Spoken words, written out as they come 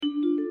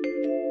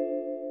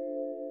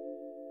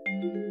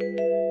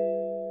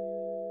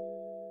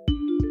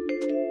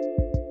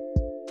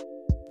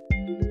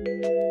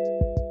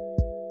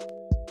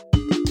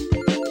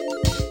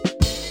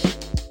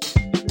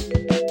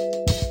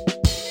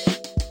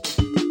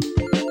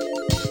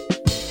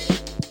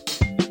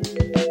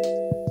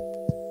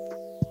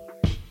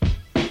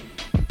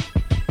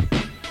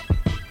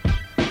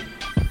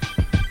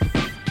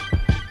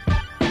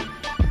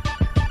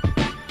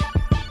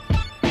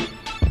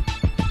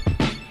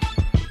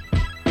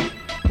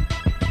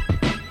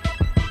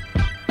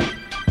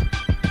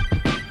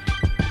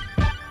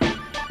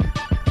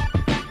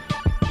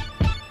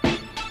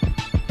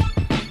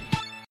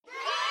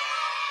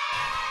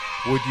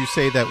Would you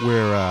say that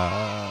we're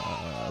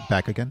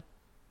back again?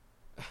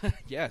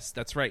 Yes,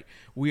 that's right.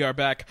 We are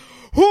back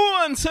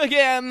once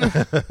again.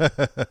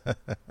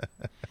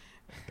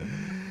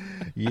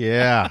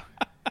 Yeah.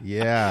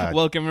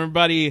 Welcome,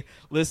 everybody,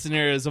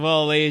 listeners of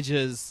all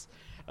ages,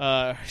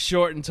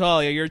 short and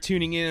tall. You're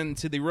tuning in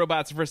to the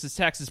Robots vs.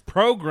 Taxes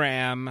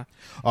program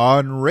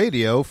on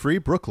Radio Free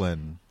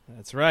Brooklyn.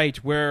 That's right,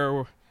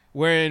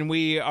 wherein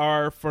we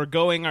are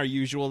foregoing our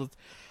usual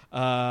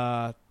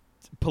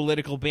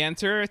political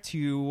banter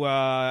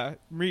to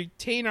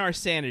retain our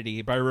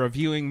sanity by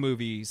reviewing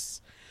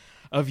movies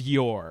of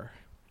yore.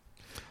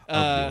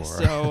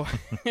 So,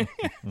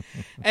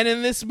 and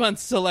in this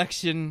week's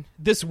selection,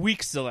 this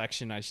week's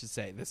selection,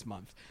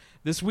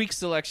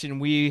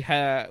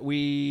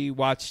 we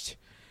watched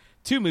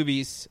two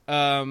movies,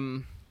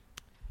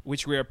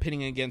 which we are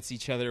pitting against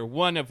each other.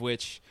 One of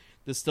which,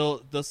 the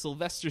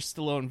Sylvester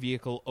Stallone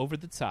vehicle, Over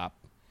the Top,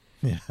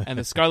 and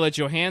the Scarlett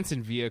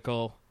Johansson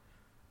vehicle,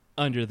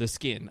 Under the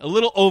Skin. A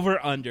little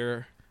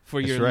over-under for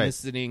your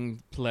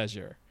listening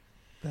pleasure.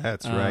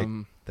 That's right.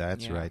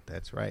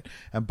 That's right.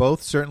 And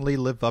both certainly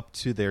live up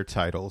to their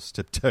titles,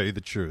 to tell you the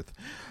truth.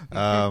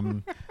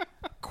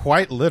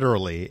 Quite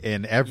literally,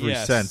 in every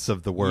sense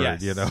of the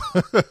word, you know.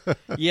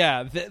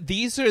 Yeah,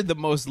 these are the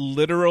most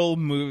literal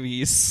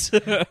movies.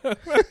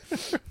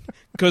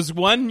 Because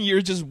one,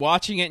 you're just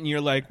watching it and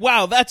you're like,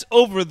 wow, that's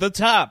over the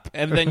top.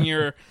 And then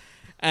you're...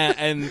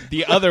 and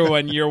the other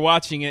one, you're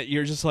watching it,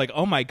 you're just like,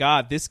 oh my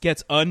God, this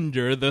gets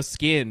under the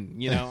skin.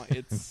 You know,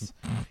 it's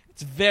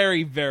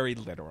very, very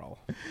literal.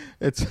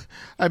 I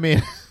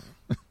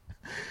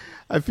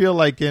feel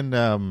like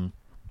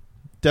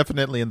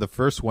definitely in the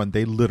first one,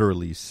 they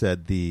literally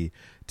said the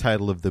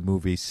title of the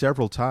movie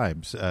several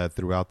times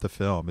throughout the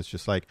film. It's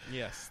just like,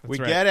 we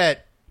get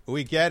it.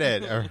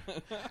 Or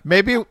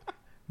maybe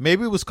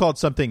it was called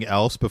something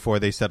else before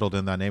they settled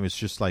in that name. It's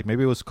just like,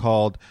 maybe it was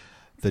called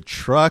The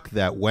Truck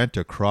That Went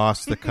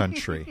Across the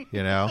Country,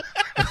 you know?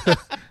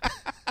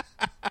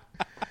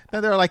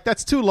 And they're like,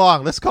 that's too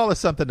long. Let's call it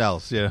something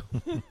else, you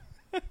know?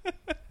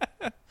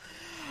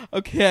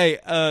 Okay,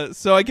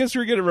 so I guess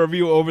we're going to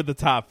review Over the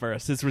Top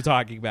first, since we're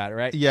talking about it,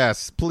 right?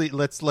 Yes, please.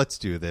 Let's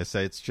do this.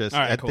 It's just,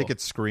 right, I cool. think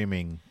it's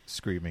screaming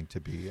to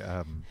be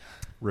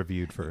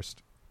reviewed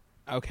first.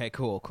 Okay,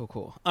 cool.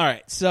 All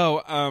right,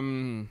 so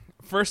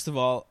first of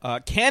all,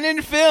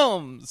 Canon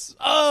Films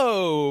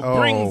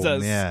brings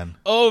us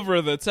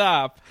Over the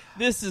Top.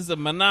 This is a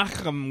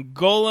Menachem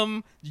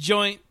Golem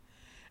joint,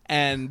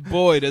 and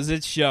boy, does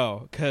it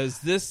show, because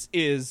this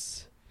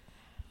is,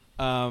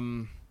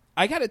 I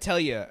got to tell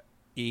you,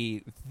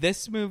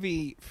 this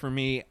movie, for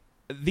me,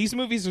 these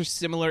movies are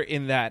similar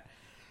in that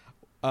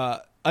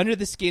Under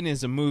the Skin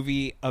is a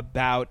movie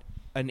about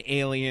an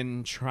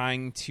alien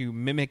trying to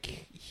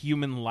mimic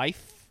human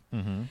life.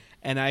 Mm-hmm.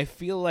 And I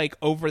feel like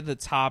Over the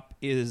Top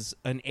is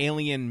an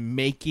alien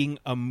making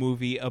a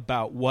movie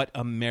about what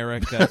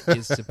America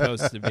is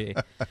supposed to be.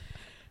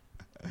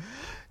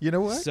 You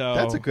know what? So,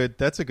 that's a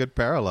good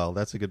parallel.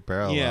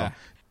 Yeah.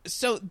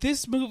 So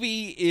this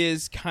movie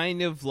is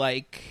kind of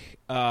like,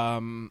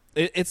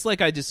 it's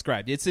like I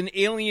described. It's an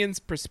alien's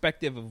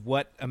perspective of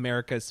what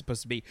America is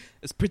supposed to be.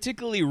 It's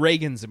particularly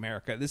Reagan's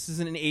America. This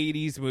is an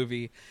 80s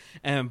movie,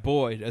 and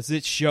boy, does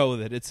it show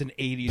that it's an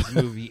 80s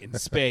movie in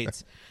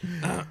spades.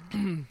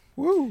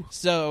 Woo.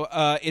 So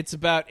it's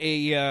about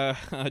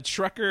a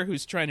trucker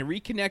who's trying to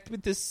reconnect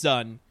with his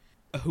son,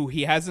 who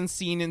he hasn't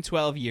seen in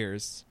 12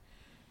 years.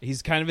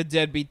 He's kind of a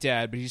deadbeat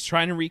dad, but he's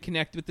trying to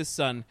reconnect with his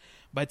son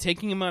by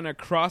taking him on a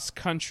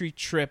cross-country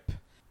trip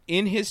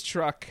in his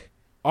truck,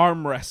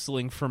 arm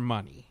wrestling for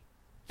money.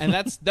 And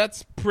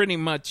that's pretty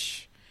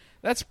much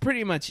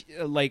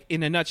like,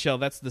 in a nutshell,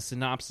 that's the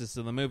synopsis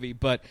of the movie,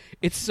 but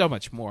it's so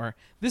much more.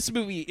 This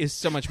movie is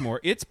so much more.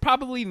 It's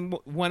probably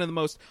one of the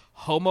most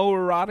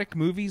homoerotic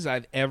movies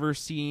I've ever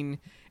seen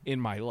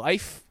in my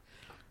life.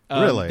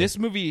 Really? This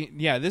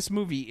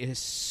movie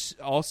is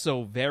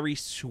also very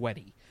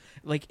sweaty.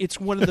 Like, it's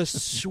one of the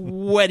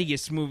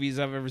sweatiest movies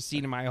I've ever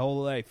seen in my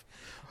whole life.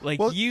 Like,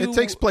 it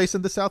takes place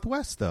in the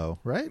Southwest, though,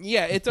 right?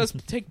 Yeah, it does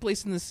take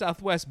place in the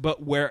Southwest,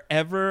 but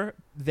wherever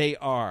they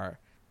are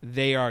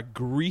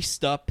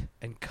greased up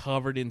and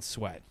covered in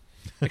sweat,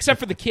 except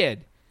for the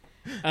kid.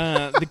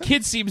 The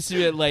kid seems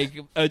to like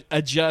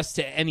adjust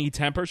to any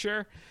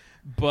temperature,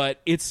 but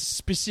it's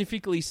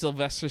specifically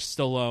Sylvester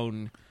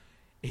Stallone.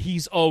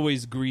 He's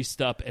always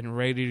greased up and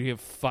ready to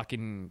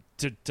fucking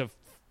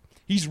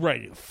he's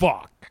ready to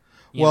fuck.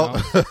 Well,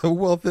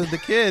 the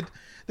kid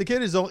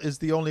is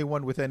the only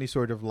one with any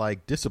sort of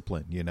like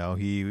discipline. You know,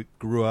 he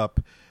grew up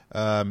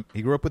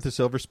with a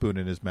silver spoon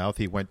in his mouth.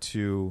 He went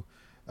to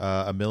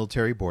a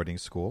military boarding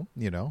school.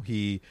 You know,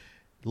 he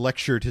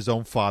lectured his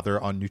own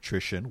father on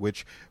nutrition,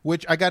 which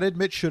I got to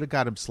admit should have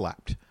got him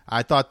slapped.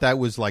 I thought that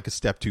was like a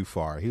step too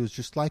far. He was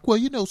just like, well,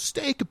 you know,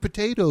 steak and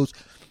potatoes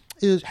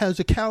has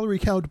a calorie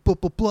count, blah,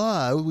 blah,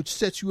 blah, which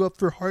sets you up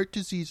for heart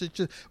disease. It's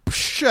just,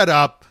 shut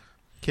up,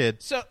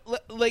 kid. So,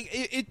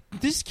 like,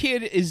 this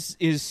kid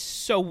is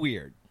so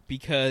weird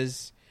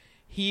because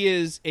he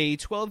is a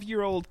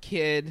 12-year-old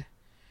kid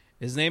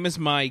His name is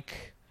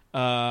Mike,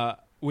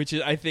 which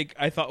is,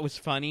 I thought was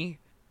funny.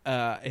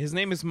 His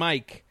name is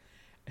Mike.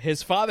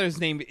 His father's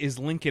name is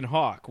Lincoln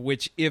Hawk,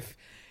 which if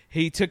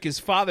he took his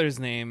father's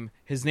name,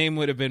 his name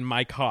would have been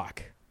Mike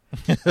Hawk.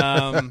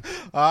 That,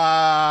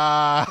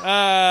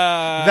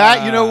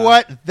 you know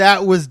what?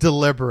 That was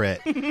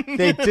deliberate.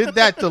 They did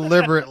that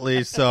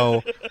deliberately.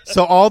 So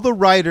all the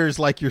writers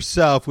like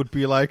yourself would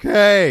be like,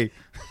 hey.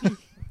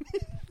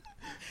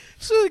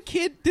 So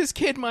this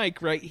kid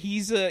Mike, right?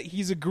 He's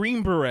a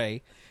Green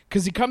Beret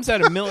because he comes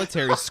out of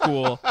military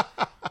school.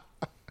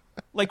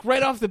 Like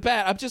right off the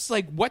bat, I'm just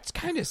like, what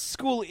kind of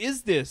school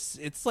is this?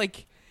 It's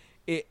like,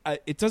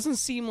 it doesn't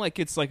seem like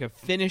it's like a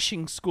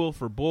finishing school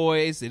for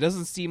boys. It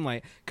doesn't seem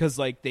like, because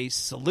like they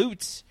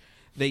salute,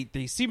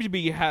 they seem to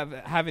be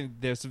having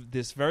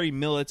this very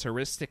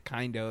militaristic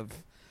kind of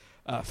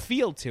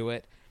feel to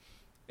it.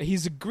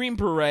 He's a Green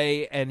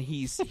Beret, and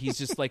he's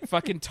just like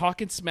fucking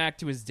talking smack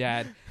to his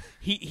dad.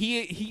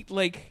 He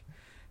like,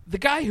 the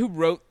guy who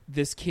wrote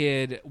this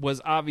kid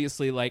was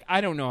obviously like, I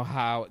don't know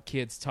how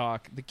kids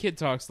talk. The kid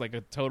talks like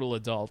a total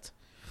adult.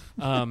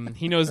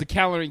 He knows the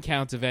calorie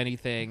count of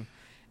anything.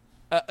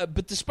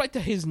 But despite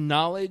his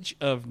knowledge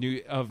of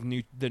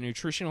the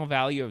nutritional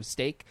value of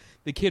steak,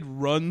 the kid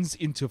runs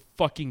into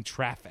fucking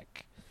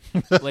traffic.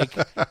 Like,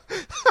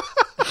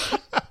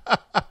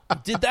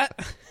 did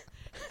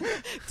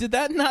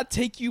that not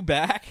take you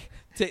back?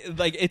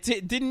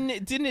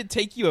 Didn't it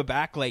take you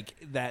aback like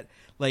that?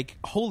 Like,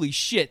 holy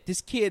shit, this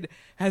kid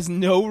has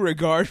no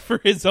regard for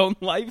his own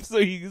life, so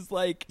he's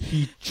like,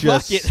 he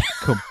just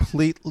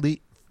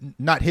completely,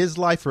 not his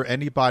life or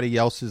anybody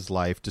else's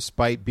life,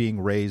 despite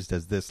being raised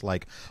as this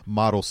like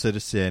model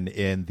citizen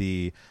in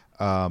the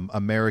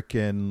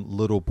American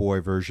little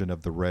boy version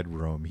of the Red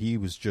Room. He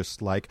was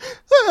just like,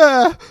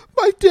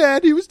 my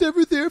dad, he was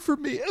never there for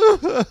me.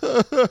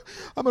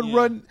 I'm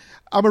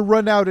gonna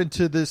run out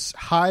into this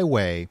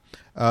highway,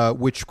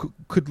 which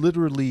could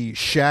literally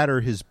shatter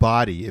his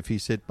body if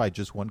he's hit by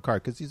just one car,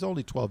 because he's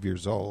only 12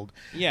 years old.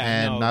 Yeah,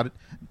 and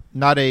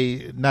not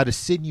a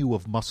sinew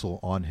of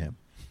muscle on him.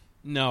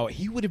 No,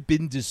 he would have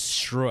been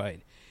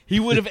destroyed. He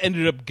would have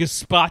ended up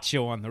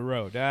gazpacho on the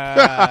road.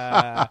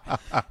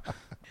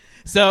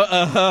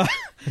 So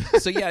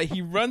yeah,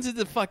 he runs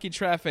into fucking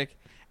traffic,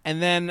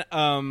 and then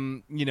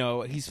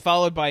he's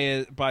followed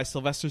by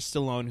Sylvester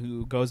Stallone,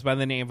 who goes by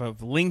the name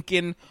of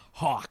Lincoln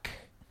Hawk,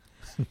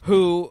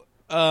 who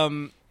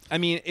I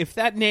mean, if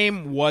that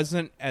name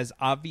wasn't as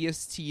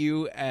obvious to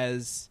you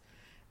as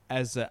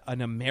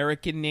an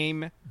American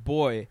name,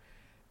 boy.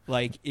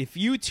 Like, if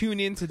you tune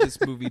into this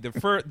movie,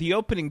 the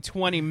opening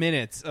 20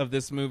 minutes of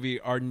this movie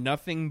are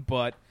nothing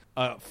but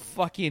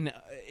fucking.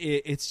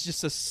 It's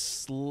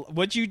just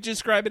what'd you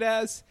describe it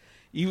as?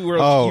 You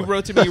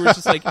wrote to me. You were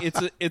just like,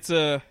 it's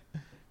a.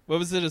 What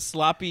was it? A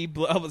sloppy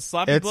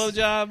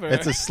blowjob?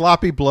 It's a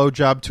sloppy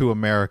blowjob to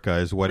America,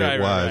 is what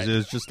it was. Right. It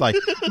was just like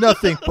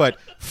nothing but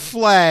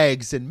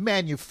flags and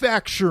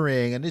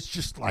manufacturing, and it's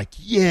just like,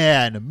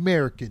 yeah, and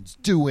Americans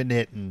doing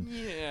it, and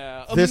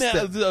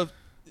the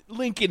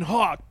Lincoln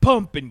Hawk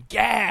pumping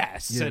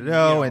gas,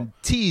 and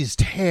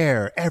teased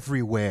hair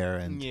everywhere,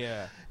 and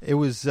it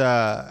was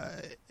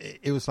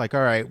like,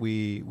 all right,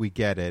 we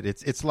get it.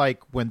 It's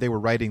like when they were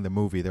writing the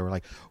movie, they were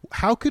like,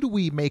 how could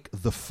we make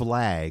the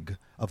flag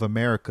of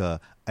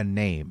America a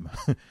name?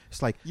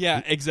 It's like,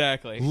 yeah,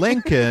 exactly,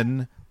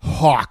 Lincoln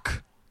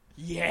Hawk.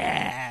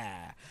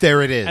 Yeah,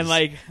 there it is.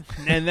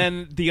 And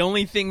then the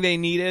only thing they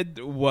needed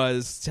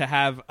was to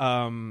have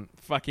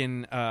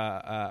fucking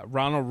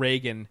Ronald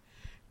Reagan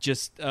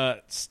just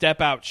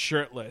step out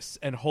shirtless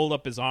and hold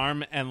up his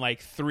arm, and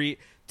like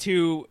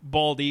two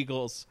bald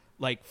eagles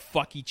like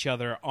fuck each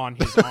other on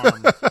his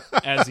arm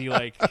as he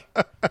like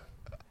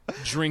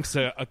drinks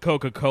a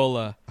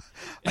Coca-Cola.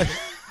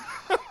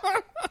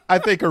 I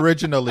think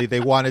originally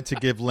they wanted to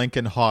give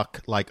Lincoln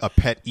Hawk like a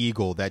pet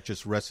eagle that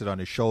just rested on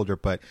his shoulder,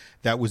 but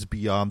that was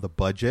beyond the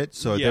budget.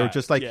 So they were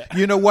just like,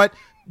 you know what?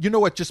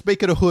 Just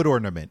make it a hood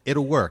ornament.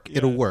 It'll work. Yeah.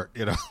 It'll work.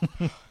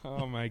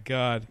 Oh my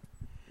God.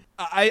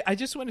 I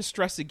just want to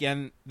stress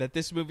again that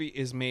this movie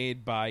is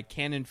made by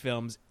Cannon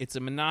Films. It's a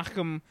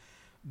Menachem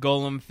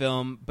Golem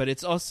film, but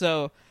it's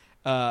also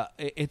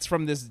it's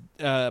from this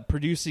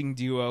producing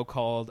duo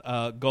called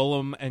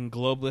Golem and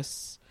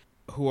Globeless,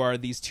 who are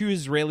these two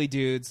Israeli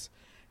dudes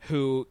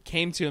who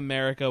came to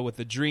America with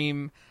the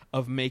dream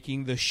of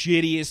making the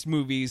shittiest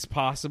movies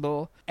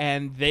possible,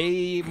 and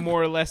they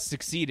more or less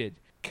succeeded,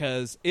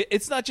 because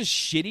it's not just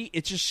shitty,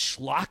 it's just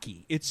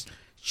schlocky. It's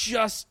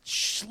just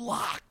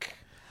schlock.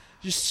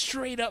 Just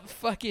straight up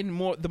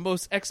fucking the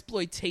most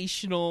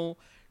exploitational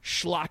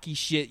schlocky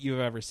shit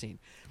you've ever seen.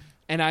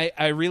 And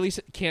I really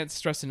can't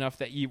stress enough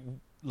that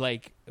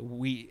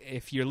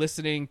if you're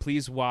listening,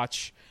 please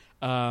watch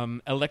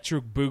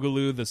Electric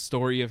Boogaloo, The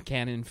Story of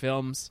Cannon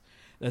Films.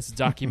 That's a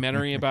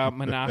documentary about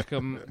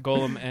Menachem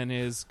Golem and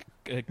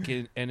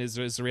his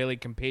Israeli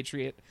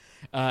compatriot.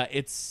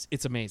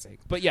 It's amazing.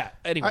 But yeah,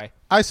 anyway.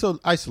 I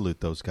salute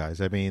those guys.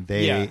 I mean,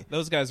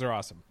 those guys are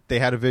awesome. They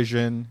had a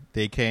vision.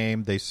 They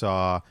came. They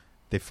saw.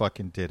 They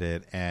fucking did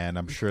it. And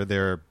I'm sure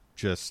they're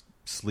just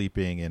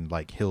sleeping in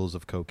like hills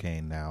of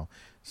cocaine now.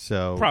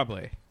 So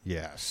Probably.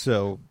 yeah.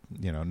 So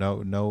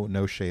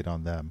no shade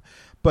on them,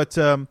 but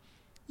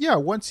yeah.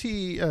 Once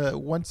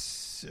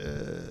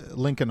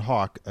Lincoln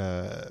Hawk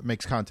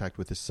makes contact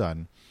with his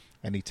son,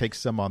 and he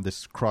takes them on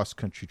this cross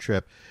country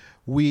trip,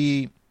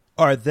 we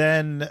are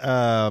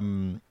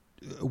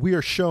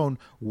shown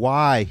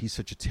why he's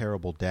such a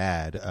terrible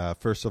dad.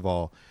 First of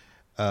all,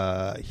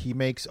 he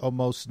makes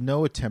almost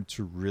no attempt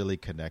to really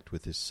connect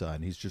with his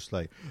son. He's just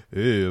like,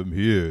 "Hey, I'm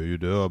here.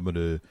 I'm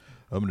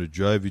gonna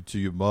drive you to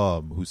your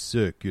mom who's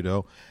sick."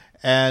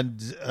 And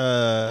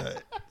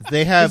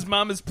they have His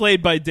mom is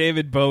played by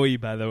David Bowie,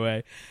 by the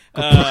way.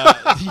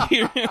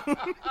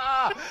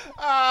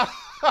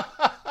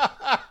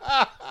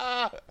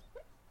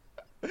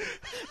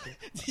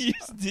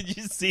 Did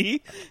you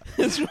see?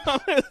 His mom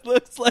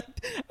looks like,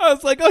 I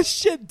was like, oh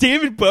shit,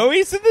 David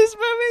Bowie's in this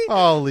movie?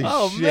 Holy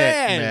Oh, shit,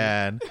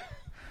 man.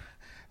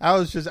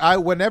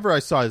 Whenever I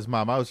saw his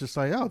mom, I was just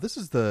like, oh, this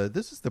is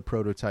the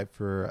prototype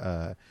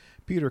for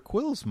Peter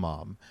Quill's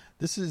mom.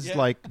 This is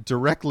like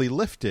directly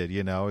lifted,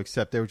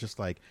 except they were just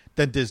like,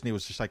 then Disney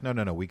was just like,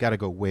 no, we got to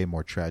go way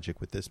more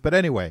tragic with this. But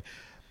anyway,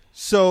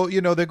 so,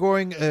 they're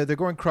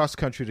going cross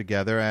country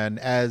together. And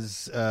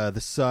as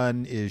the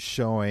son is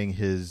showing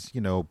his,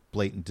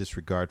 blatant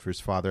disregard for his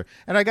father,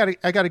 and I got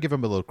to give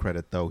him a little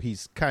credit, though.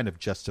 He's kind of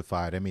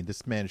justified. I mean,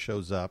 this man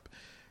shows up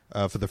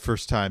for the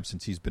first time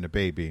since he's been a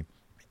baby.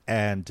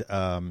 And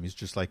he's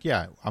just like,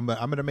 yeah, I'm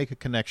going to make a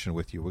connection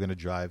with you. We're going to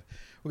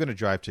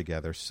drive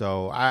together.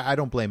 So I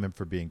don't blame him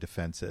for being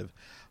defensive.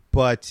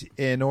 But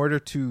in order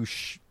to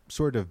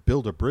sort of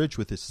build a bridge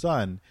with his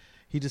son,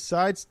 he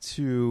decides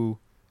to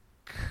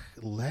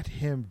let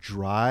him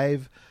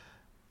drive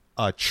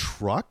a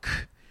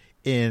truck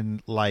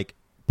in like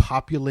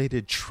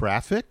populated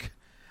traffic.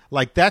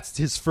 Like that's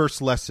his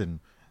first lesson,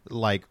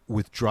 like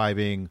with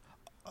driving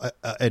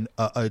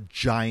a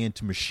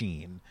giant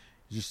machine.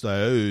 Just like,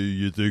 hey,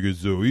 you think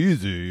it's so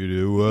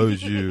easy, why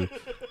would you?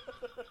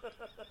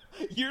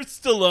 Your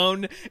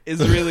Stallone is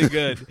really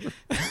good.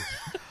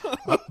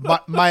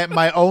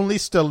 my only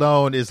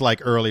Stallone is like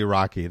early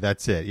Rocky.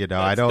 That's it.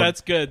 That's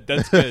good.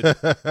 That's good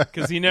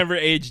because he never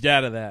aged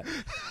out of that.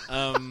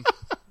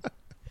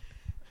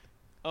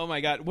 Oh my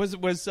God, was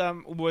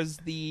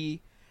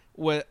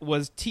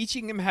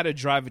teaching him how to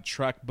drive a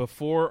truck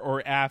before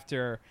or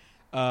after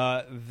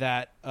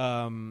that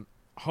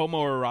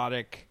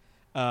homoerotic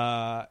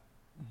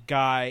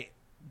guy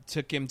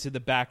took him to the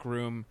back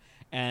room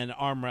and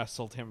arm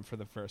wrestled him for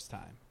the first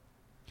time?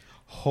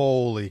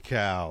 Holy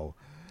cow.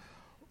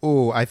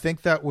 Oh, I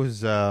think that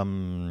was it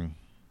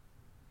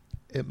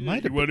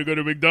might have want to go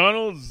to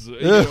McDonald's?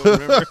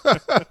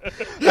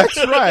 That's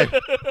right.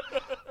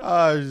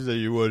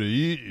 You want to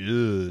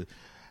eat?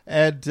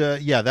 And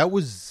that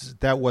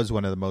was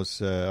one of the most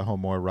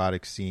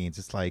homoerotic scenes.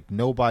 It's like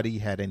nobody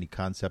had any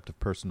concept of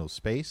personal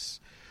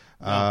space.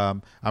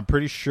 No. I'm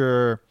pretty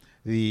sure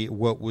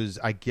what was,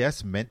 I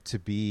guess, meant to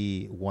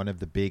be one of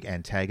the big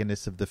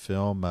antagonists of the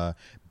film,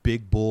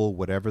 Big Bull,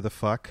 whatever the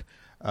fuck.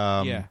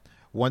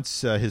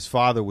 Once his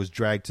father was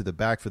dragged to the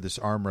back for this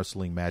arm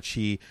wrestling match,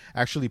 he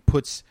actually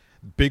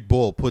Big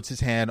Bull puts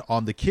his hand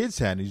on the kid's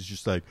hand. He's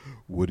just like,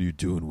 "What are you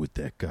doing with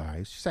that guy?"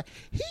 He's just like,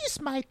 "He's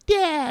my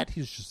dad."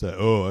 He's just like,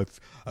 "Oh,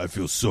 I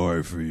feel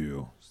sorry for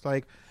you." It's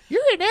like,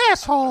 "You're an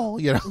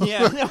asshole," Yeah,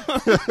 no.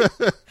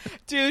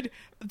 Dude.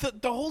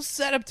 The whole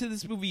setup to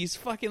this movie is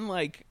fucking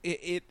like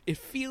it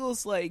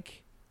feels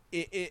like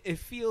it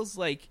feels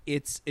like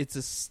it's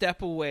a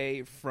step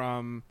away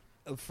from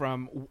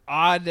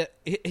odd.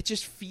 It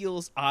just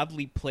feels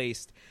oddly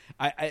placed.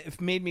 It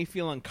made me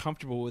feel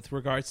uncomfortable with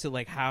regards to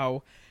like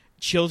how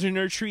children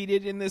are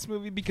treated in this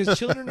movie, because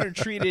children are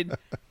treated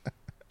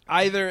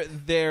either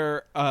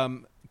they're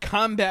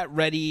combat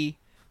ready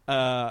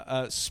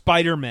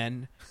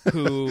Spider-Men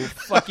who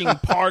fucking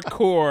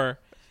parkour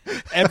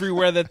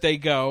everywhere that they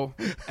go,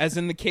 as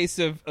in the case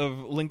of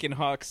Lincoln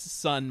Hawk's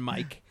son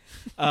Mike,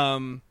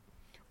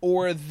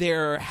 or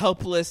they're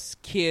helpless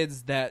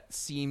kids that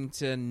seem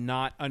to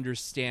not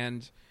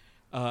understand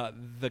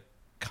the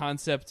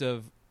concept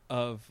of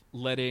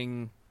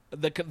letting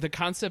the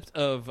concept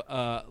of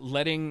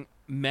letting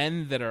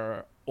men that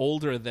are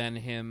older than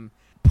him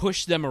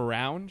push them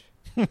around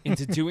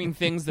into doing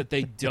things that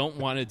they don't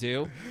want to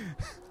do.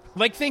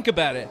 Like, think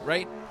about it,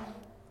 right?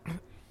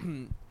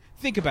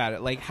 Think about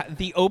it, like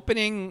the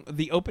opening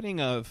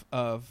of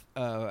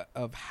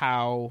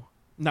how.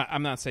 Not,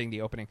 I'm not saying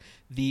the opening.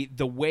 The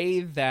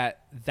way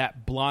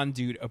that blonde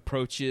dude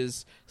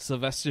approaches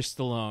Sylvester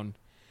Stallone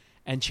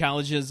and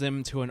challenges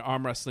him to an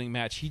arm wrestling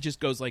match, he just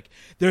goes like,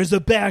 "There's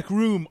a back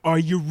room. Are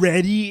you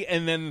ready?"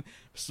 And then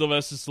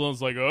Sylvester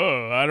Stallone's like,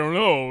 "Oh, I don't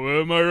know.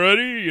 Am I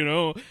ready?"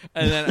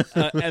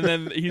 And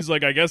then he's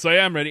like, "I guess I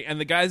am ready." And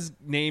the guy's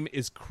name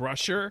is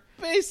Crusher.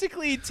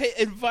 Basically,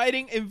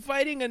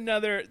 inviting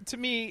another. To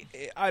me,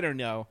 I don't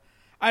know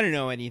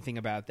anything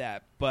about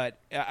that, but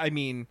I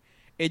mean,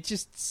 it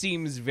just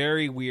seems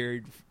very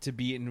weird to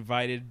be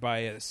invited by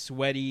a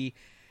sweaty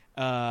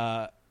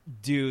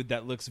dude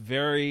that looks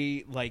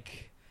very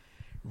like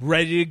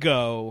ready to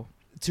go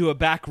to a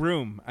back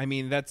room. I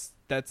mean, that's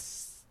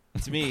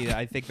to me,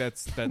 I think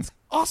that's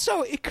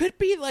also, it could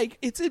be like,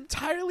 it's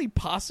entirely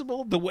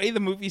possible the way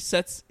the movie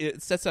sets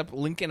up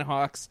Lincoln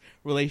Hawk's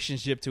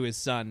relationship to his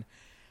son,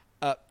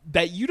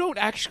 that you don't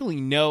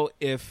actually know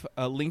if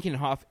Lincoln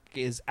Hawk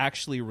is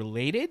actually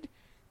related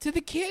to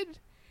the kid.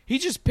 He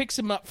just picks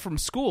him up from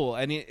school,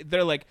 and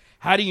they're like,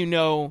 "How do you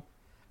know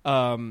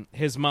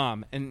his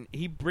mom?" And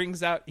he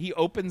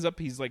opens up,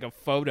 he's like a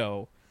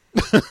photo,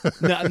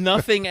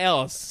 nothing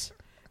else.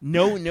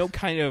 No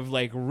kind of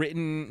like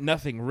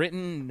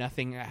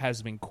nothing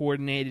has been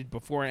coordinated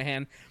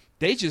beforehand.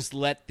 They just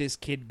let this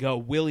kid go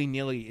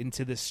willy-nilly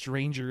into the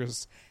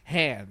stranger's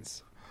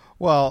hands.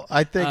 Well,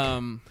 I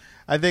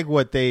think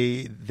what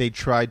they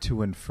tried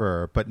to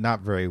infer, but not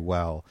very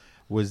well,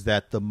 was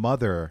that the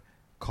mother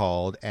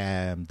called,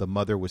 and the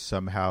mother was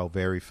somehow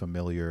very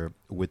familiar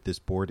with this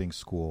boarding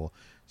school.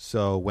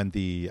 So when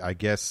I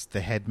guess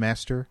the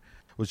headmaster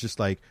was just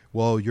like,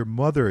 well, your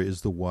mother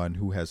is the one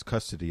who has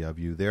custody of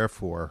you,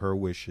 therefore her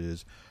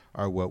wishes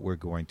are what we're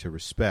going to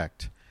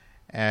respect.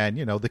 And,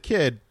 the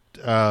kid,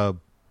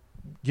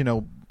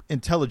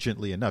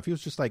 intelligently enough, he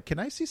was just like, can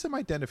I see some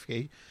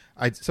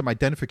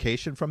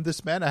identification from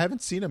this man? I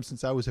haven't seen him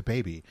since I was a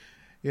baby.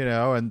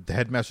 And the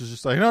headmaster's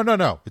just like,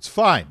 no, it's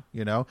fine.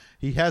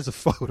 He has a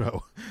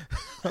photo.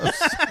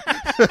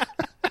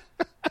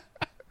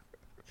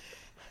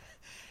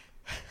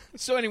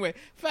 So anyway,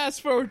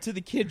 fast forward to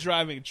the kid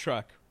driving a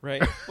truck,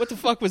 right? What the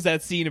fuck was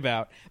that scene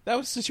about? That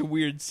was such a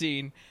weird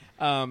scene.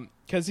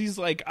 Because he's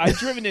like, I've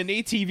driven an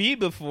ATV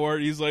before.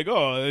 He's like,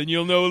 oh, and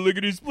you'll know a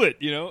lickety split,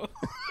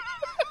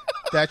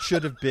 That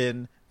should have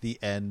been the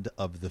end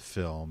of the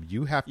film.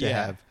 You have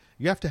to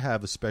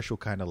have a special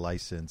kind of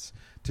license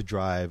to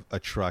drive a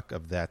truck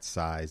of that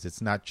size.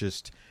 It's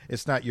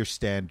not your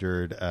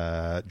standard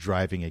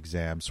driving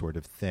exam sort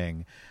of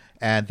thing.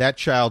 And that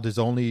child has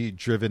only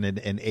driven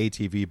an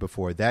ATV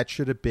before. That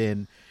should have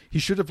been, he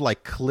should have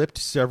like clipped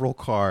several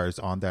cars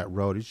on that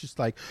road. He's just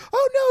like,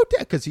 oh no,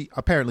 Dad, because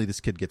apparently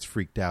this kid gets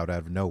freaked out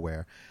of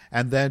nowhere,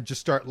 and then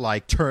just start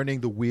like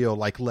turning the wheel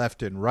like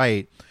left and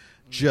right,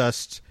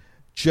 just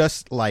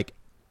like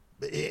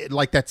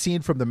that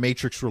scene from The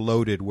Matrix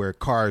Reloaded where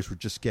cars were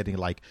just getting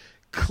like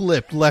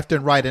clipped left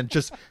and right and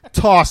just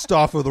tossed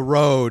off of the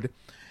road,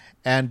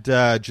 and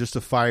just a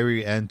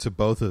fiery end to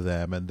both of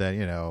them, and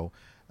then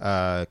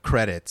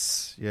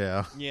credits.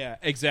 Yeah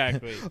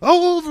exactly.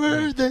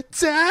 Over the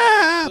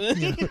top.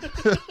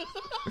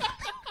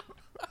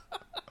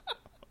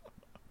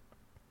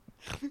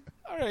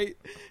 All right.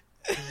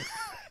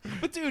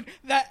 But dude,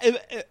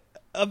 that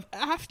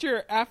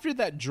after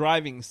that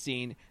driving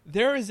scene,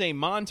 there is a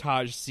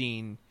montage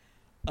scene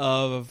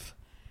of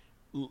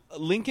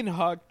Lincoln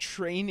Hawk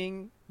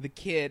training the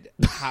kid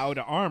how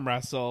to arm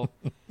wrestle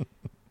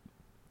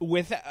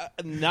with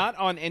not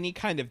on any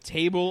kind of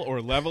table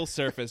or level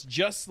surface,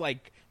 just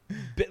like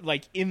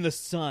in the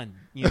sun.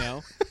 You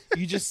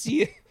just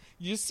see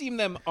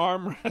them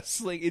arm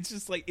wrestling. It's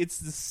just like, it's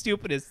the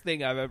stupidest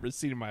thing I've ever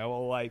seen in my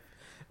whole life.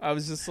 I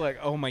was just like,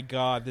 oh my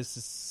god, this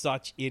is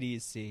such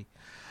idiocy.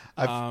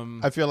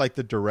 I feel like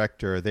the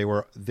director, they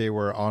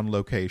were on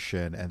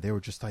location, and they were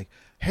just like,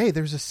 hey,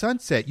 there's a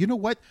sunset. You know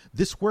what?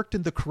 This worked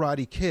in The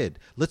Karate Kid.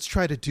 Let's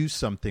try to do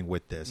something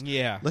with this.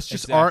 Yeah, let's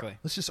just exactly.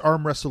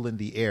 arm wrestle in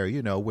the air,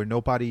 where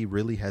nobody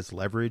really has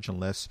leverage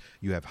unless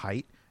you have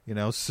height,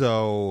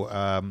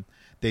 So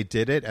they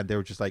did it, and they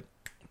were just like,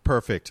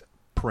 perfect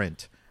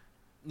print.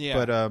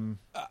 Yeah.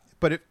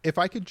 But if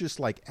I could just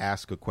like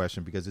ask a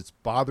question, because it's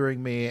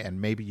bothering me,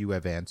 and maybe you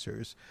have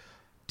answers.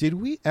 Did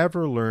we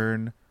ever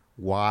learn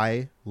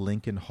why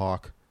Lincoln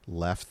Hawk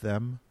left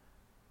them?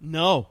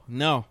 No,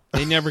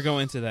 they never go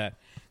into that.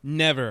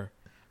 Never.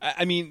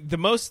 I mean, the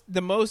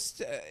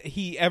most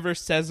he ever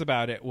says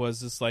about it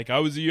was just like, I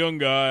was a young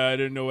guy, I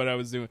didn't know what I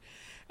was doing,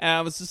 and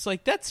I was just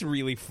like, that's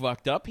really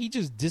fucked up. He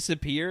just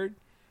disappeared,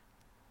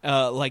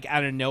 like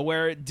out of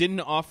nowhere.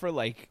 Didn't offer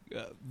like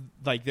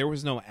there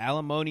was no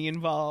alimony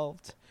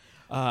involved.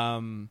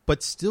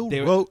 But still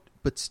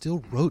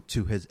wrote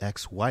to his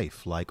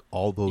ex-wife like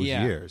all those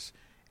years.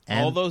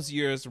 All those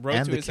years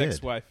wrote to his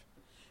ex-wife.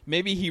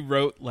 Maybe he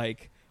wrote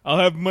like, I'll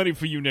have money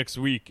for you next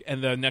week,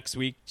 and the next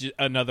week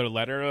another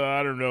letter.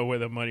 I don't know where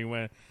the money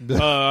went.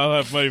 I'll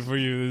have money for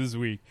you this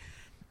week.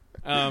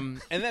 And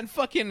then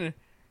fucking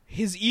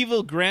his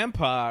evil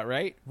grandpa,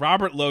 right?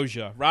 Robert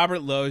Loggia.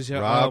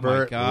 Oh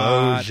my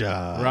god.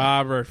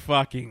 Robert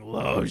fucking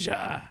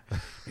Loggia.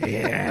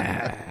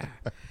 Yeah.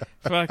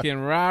 Fucking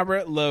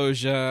Robert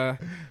Loggia,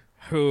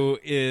 who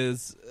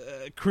is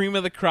cream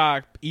of the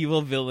crop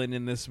evil villain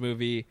in this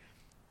movie,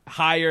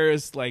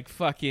 hires like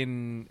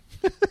fucking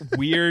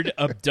weird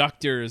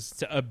abductors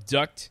to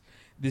abduct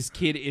this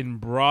kid in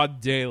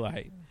broad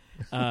daylight.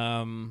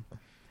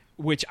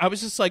 Which I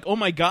was just like, oh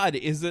my god,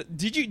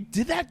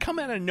 did that come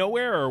out of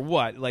nowhere or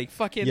what? Like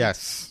fucking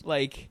yes.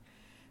 Like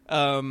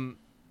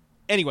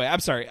anyway, I'm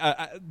sorry.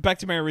 Back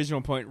to my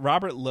original point.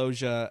 Robert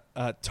Loggia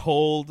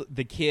told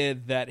the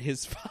kid that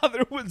his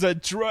father was a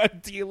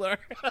drug dealer.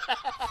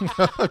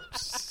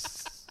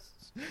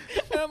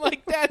 And I'm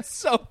like, that's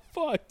so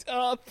fucked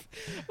up.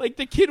 Like,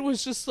 the kid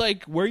was just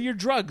like, where are your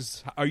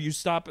drugs? Are you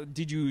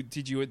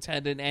did you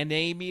attend an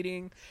NA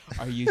meeting?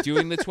 Are you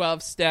doing the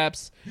 12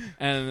 steps?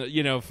 And,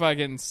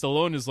 fucking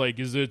Stallone is like,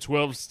 is there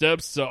 12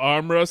 steps to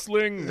arm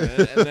wrestling?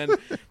 And then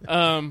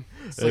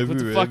it's like, what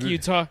the fuck are you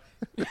talking?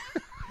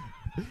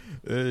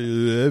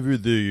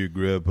 Everything your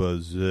grandpa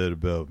said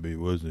about me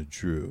wasn't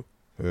true,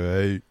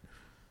 right?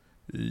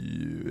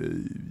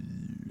 He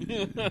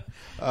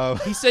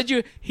said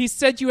you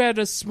had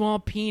a small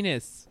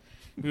penis.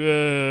 I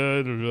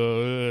don't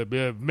know.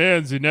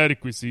 Man's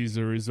inadequacies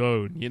are his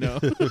own,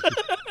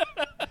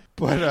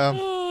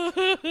 But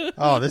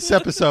this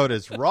episode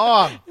is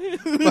wrong.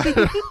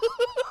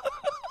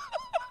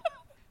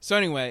 So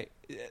anyway,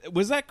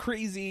 was that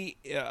crazy?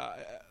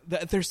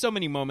 There's so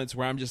many moments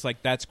where I'm just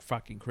like, that's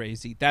fucking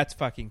crazy. That's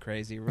fucking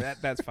crazy.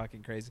 That's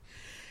fucking crazy.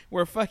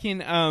 Where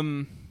fucking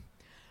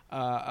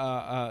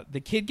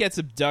the kid gets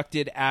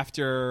abducted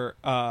after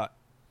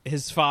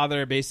his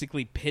father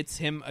basically pits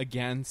him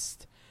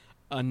against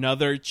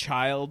another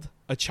child,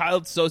 a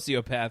child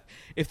sociopath.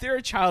 If there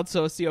are child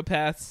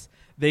sociopaths,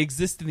 they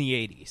exist in the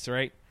 80s,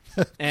 right?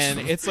 And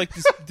it's like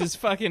this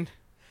fucking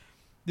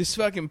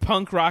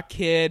punk rock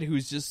kid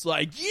who's just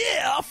like,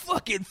 yeah, I'll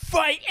fucking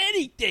fight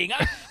anything.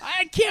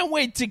 I can't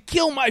wait to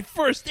kill my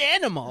first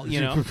animal,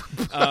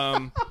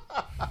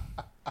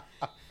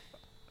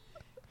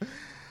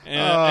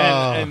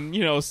 And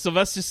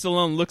Sylvester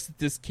Stallone looks at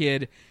this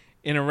kid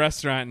in a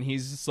restaurant, and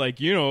he's just like,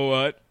 you know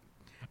what?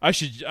 I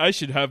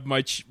should have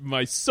my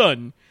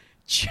son.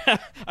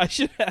 I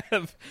should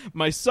have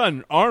my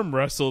son arm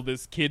wrestle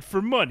this kid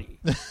for money.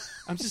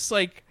 I'm just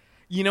like,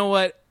 you know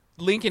what?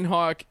 Lincoln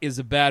Hawk is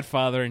a bad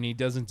father, and he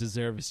doesn't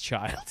deserve his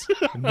child.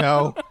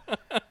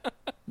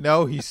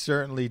 No, he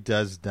certainly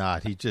does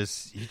not. He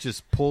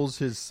just pulls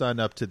his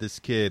son up to this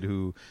kid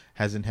who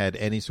hasn't had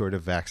any sort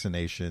of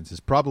vaccinations, has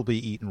probably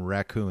eaten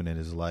raccoon in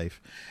his life,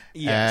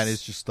 and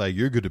it's just like,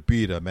 you're going to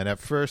beat him. And at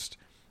first,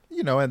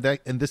 and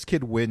this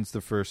kid wins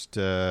the first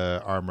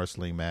arm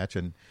wrestling match,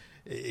 and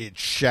it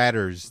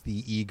shatters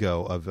the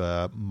ego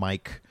of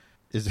Mike.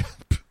 Is it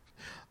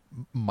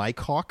Mike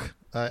Hawk?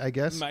 I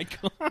guess Mike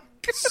Hawk.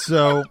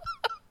 So.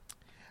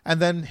 And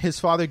then his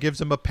father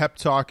gives him a pep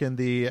talk in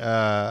the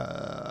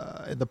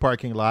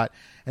parking lot,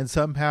 and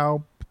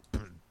somehow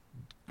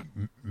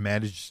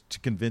managed to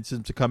convince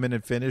him to come in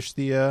and finish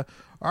the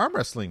arm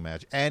wrestling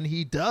match, and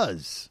he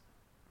does.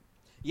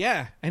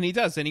 Yeah, and he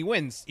does, and he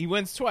wins. He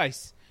wins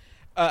twice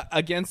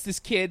against this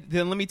kid.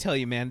 Then let me tell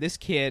you, man, this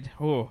kid,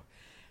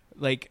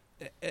 like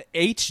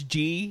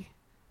HG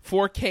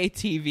 4K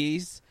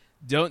TVs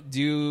don't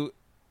do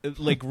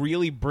like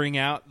really bring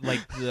out like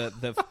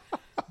the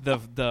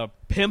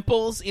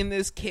pimples in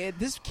this kid.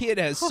 This kid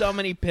has so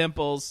many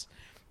pimples.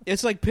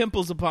 It's like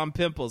pimples upon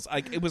pimples.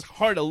 It was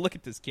hard to look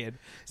at this kid.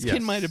 This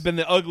kid might have been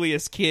the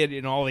ugliest kid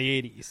in all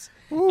the 80s.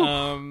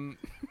 Man.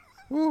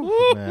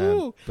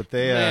 But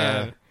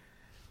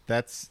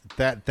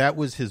that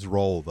was his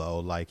role though.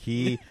 Like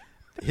his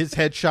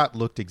headshot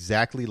looked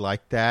exactly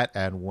like that,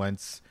 and when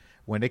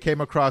it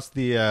came across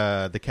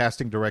the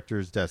casting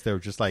director's desk, they were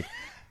just like,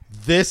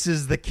 this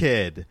is the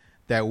kid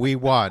that we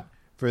want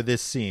for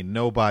this scene,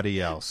 nobody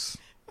else.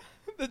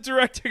 The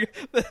director,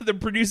 the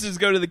producers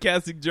go to the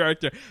casting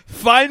director.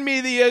 Find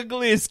me the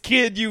ugliest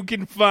kid you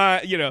can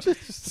find.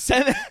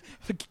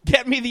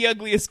 Get me the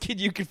ugliest kid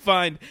you can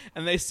find,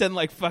 and they send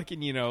like fucking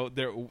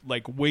they're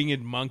like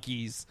winged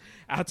monkeys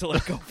out to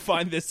like go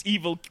find this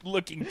evil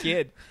looking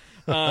kid.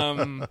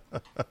 Oh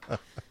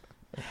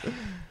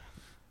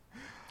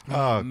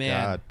man!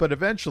 God. But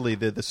eventually,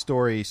 the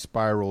story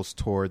spirals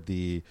toward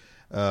the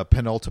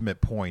penultimate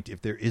point,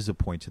 if there is a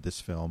point to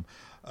this film,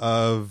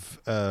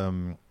 of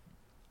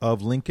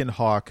Lincoln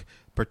Hawk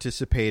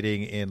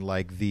participating in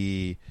like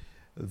the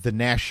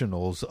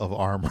nationals of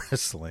arm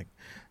wrestling.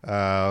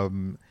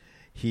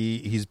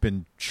 He's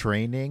been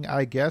training,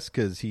 I guess,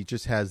 because he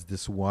just has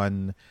this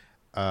one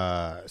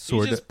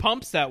he just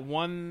pumps that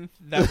one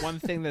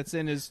thing that's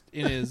in his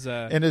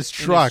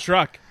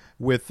truck.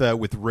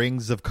 With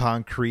rings of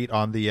concrete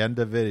on the end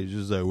of it. It's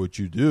just like, what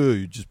you do,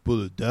 you just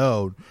pull it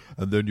down,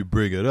 and then you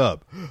bring it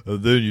up,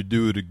 and then you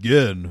do it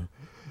again,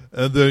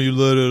 and then you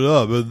let it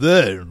up, and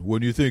then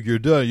when you think you're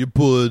done, you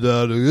pull it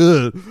down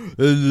again.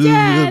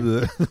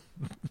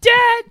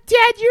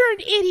 Dad, you're an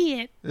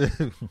idiot.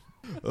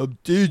 I'm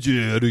teaching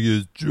you how to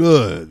get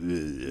drive.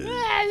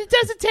 It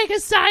doesn't take a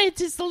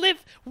scientist to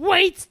lift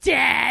weights,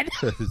 Dad.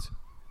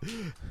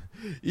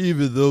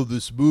 Even though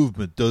this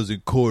movement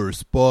doesn't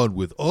correspond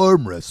with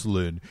arm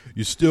wrestling,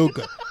 you still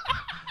got...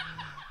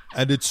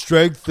 and it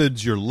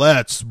strengthens your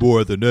lats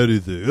more than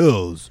anything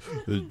else.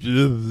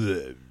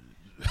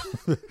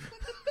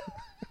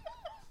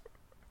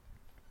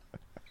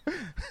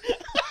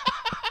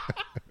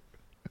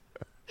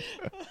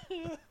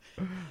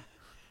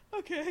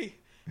 Okay.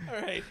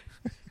 All right.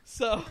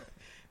 So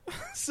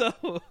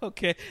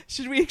okay.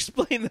 Should we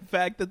explain the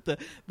fact that the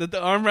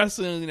arm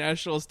wrestling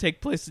nationals take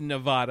place in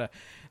Nevada?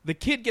 The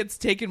kid gets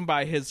taken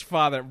by his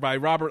father, by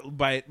Robert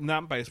Loggia,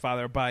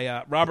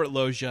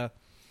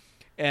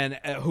 and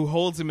who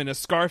holds him in a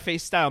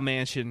Scarface style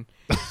mansion.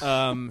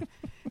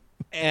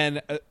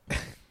 And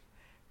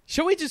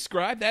shall we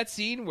describe that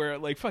scene where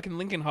like fucking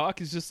Lincoln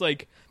Hawk is just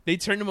like they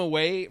turn him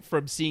away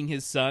from seeing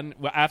his son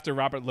after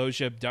Robert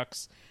Loggia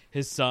abducts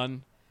his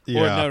son?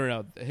 Yeah. Or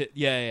no.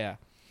 Yeah.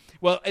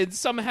 Well, and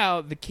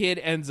somehow the kid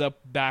ends up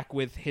back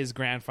with his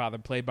grandfather,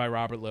 played by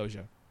Robert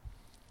Loggia,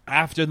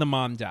 after the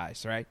mom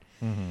dies, right?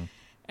 Mm-hmm.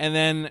 And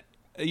then,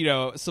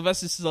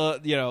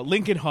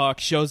 Lincoln Hawk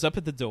shows up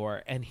at the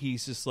door, and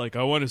he's just like,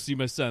 I want to see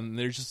my son. And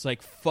they're just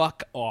like,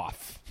 fuck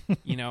off.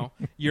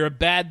 You're a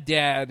bad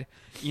dad.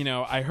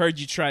 I heard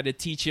you try to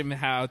teach him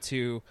how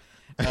to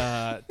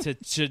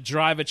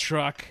drive a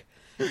truck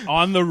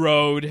on the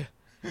road.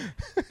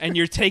 And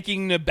you're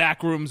taking the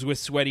back rooms with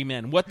sweaty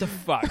men. What the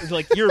fuck?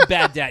 Like, you're a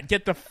bad dad.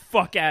 Get the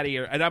fuck out of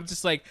here. And I'm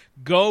just like,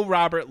 go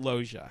Robert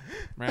Loggia,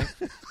 right?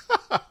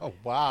 Oh,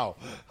 wow.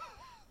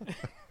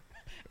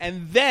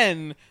 And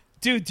then,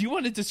 dude, do you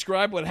want to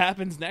describe what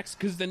happens next?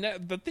 Because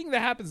the thing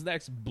that happens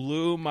next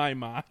blew my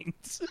mind.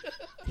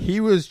 He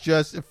was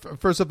just,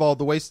 first of all,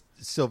 the way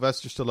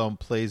Sylvester Stallone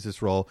plays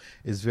this role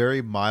is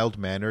very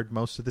mild-mannered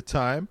most of the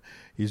time.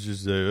 He's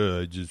just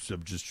like,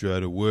 I'm just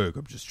trying to work.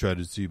 I'm just trying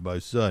to see my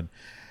son.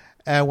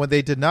 And when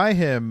they deny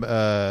him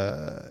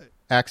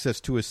access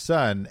to his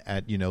son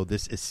at,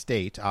 this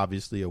estate,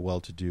 obviously a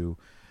well-to-do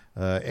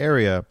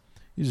area,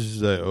 he's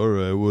just like, all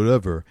right,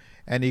 whatever.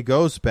 And he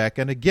goes back,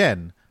 and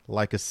again,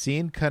 like a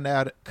scene cut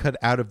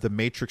out of The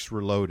Matrix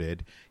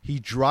Reloaded, he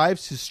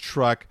drives his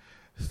truck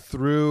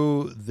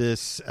through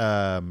this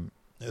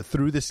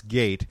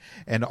gate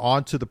and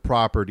onto the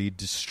property,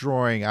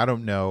 destroying, I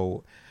don't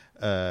know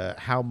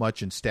how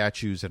much in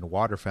statues and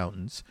water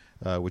fountains,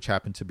 which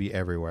happen to be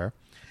everywhere,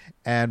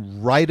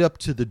 and right up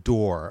to the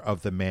door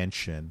of the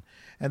mansion,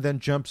 and then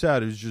jumps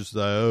out. It's just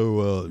like,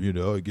 oh,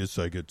 well, I guess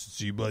I get to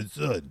see my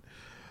son.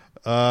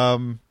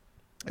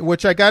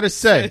 Which I gotta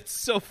say, it's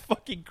so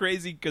fucking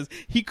crazy because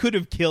he could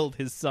have killed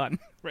his son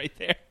right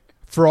there.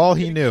 For all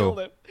he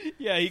knew.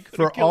 Yeah, he could.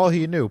 For all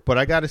he knew, but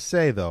I gotta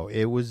say though,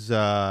 it was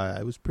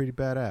pretty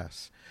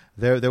badass.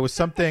 There was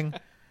something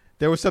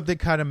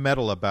kind of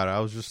metal about it. I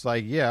was just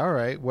like, yeah, all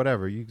right,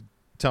 whatever. You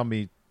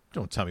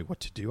don't tell me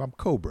what to do. I'm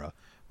Cobra.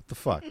 What the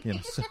fuck,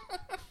 So.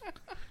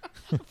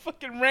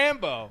 Fucking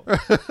Rambo.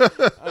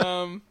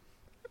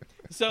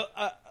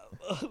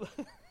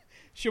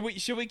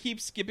 Should we keep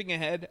skipping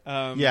ahead?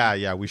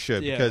 Yeah, we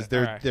should, because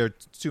there right. are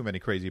too many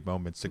crazy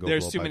moments to go.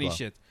 There's too many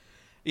shit.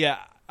 Yeah,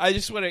 I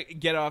just want to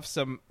get off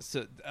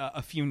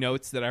a few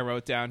notes that I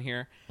wrote down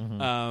here.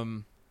 Mm-hmm.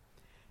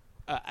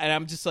 And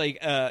I'm just like,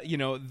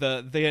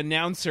 the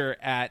announcer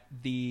at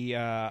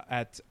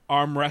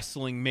Arm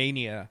Wrestling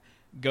Mania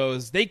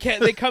goes, they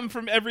come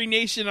from every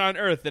nation on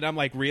Earth, and I'm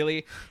like,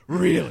 really,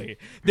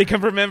 they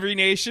come from every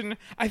nation?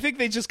 I think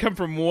they just come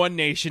from one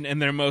nation,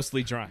 and they're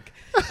mostly drunk.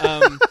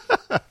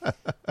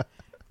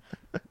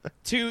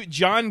 2,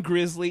 John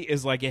Grizzly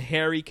is like a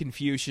hairy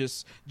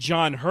Confucius.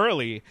 John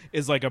Hurley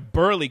is like a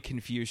burly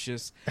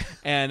Confucius.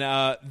 And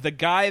the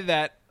guy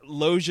that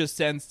Loggia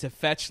sends to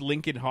fetch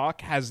Lincoln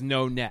Hawk has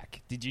no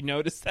neck. Did you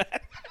notice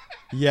that?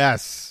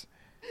 Yes.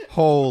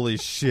 Holy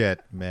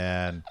shit,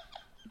 man.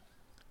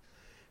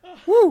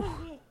 Woo.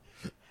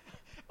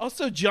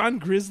 Also, John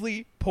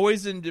Grizzly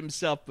poisoned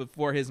himself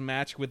before his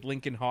match with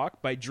Lincoln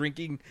Hawk by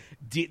drinking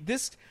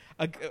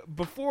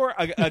before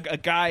a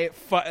guy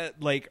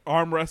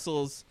arm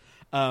wrestles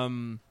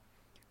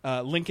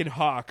Lincoln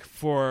Hawk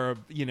for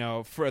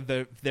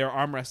their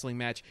arm wrestling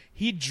match.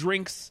 He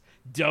drinks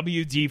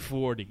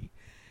WD-40,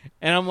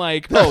 and I'm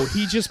like, oh,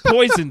 he just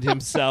poisoned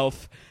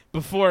himself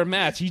before a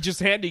match. He just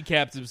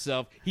handicapped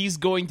himself. He's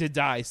going to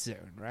die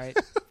soon, right?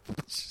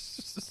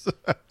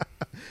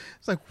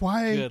 It's like,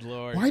 why? Good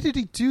Lord. Why did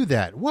he do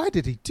that? Why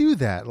did he do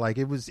that? Like,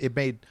 it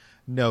made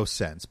no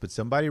sense. But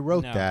somebody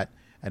wrote that,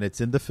 and it's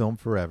in the film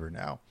forever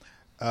now.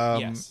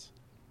 Yes.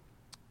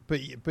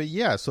 But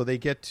yeah, so they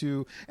get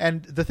to,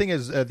 and the thing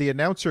is, the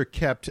announcer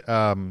kept.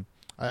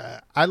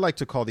 I like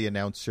to call the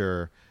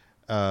announcer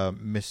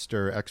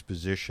Mr.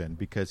 Exposition,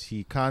 because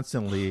he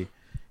constantly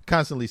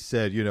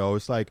said,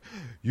 it's like,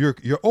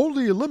 you're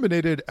only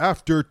eliminated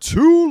after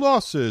 2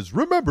 losses.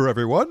 Remember,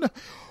 everyone.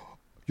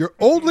 You're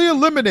only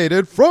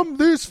eliminated from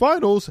these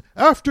finals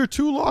after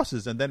 2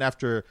 losses. And then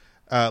after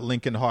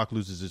Lincoln Hawk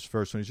loses his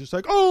first one, he's just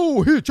like,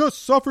 oh, he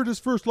just suffered his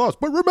first loss.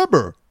 But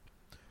remember,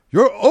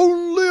 you're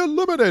only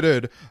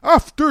eliminated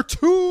after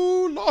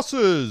 2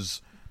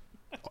 losses.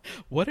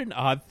 What an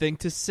odd thing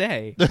to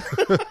say.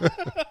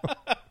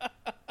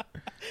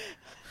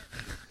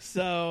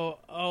 So,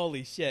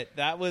 holy shit.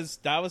 That was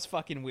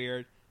fucking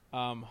weird.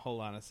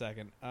 Hold on a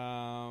second.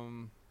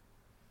 I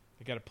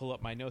got to pull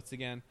up my notes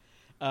again.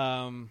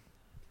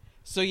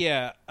 So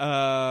yeah,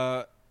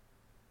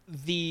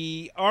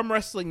 the arm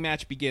wrestling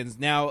match begins.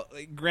 Now,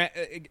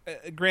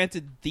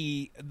 granted,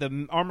 the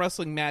arm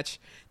wrestling match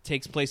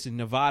takes place in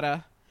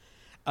Nevada.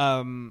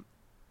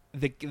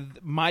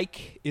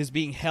 Mike is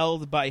being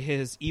held by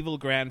his evil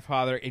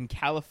grandfather in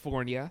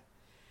California.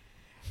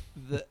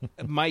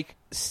 Mike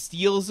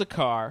steals a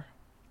car,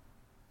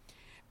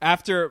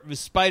 after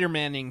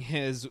Spider-Manning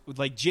his,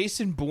 like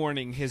Jason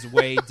Bourning his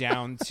way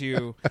down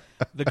to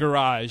the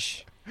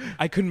garage.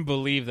 I couldn't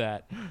believe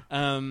that.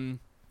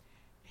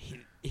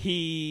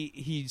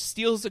 He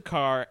steals a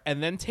car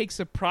and then takes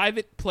a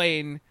private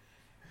plane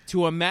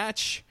to a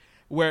match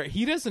where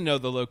he doesn't know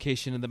the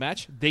location of the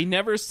match. They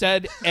never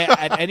said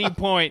at any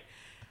point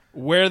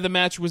where the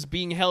match was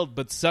being held,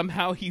 but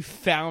somehow he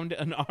found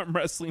an arm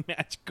wrestling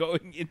match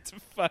going into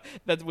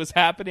that was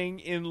happening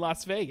in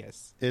Las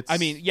Vegas. In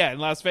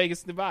Las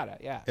Vegas, Nevada.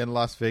 Yeah, in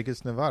Las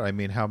Vegas, Nevada. I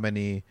mean, how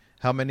many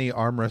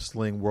arm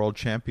wrestling world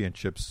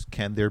championships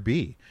can there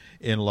be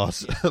in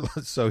Las?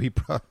 So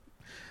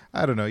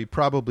I don't know. He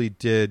probably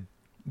did.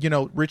 You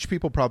know, rich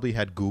people probably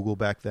had Google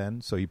back then,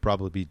 so he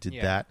probably did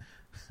that.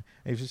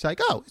 And he was just like,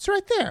 "Oh, it's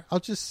right there. I'll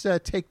just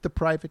take the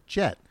private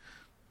jet."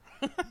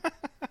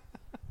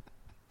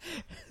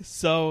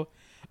 So,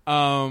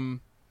 and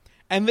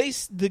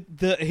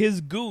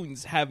his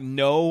goons have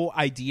no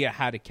idea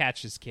how to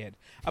catch this kid.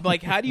 I'm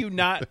like, how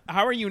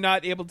are you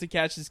not able to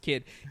catch this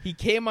kid? He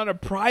came on a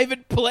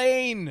private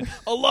plane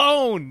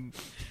alone.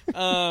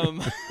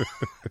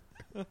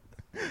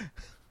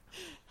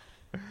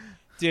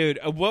 Dude,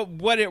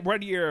 what are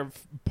your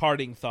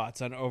parting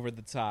thoughts on Over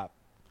the Top?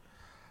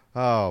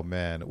 Oh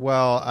man,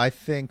 well, I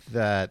think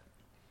that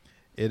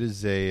it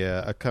is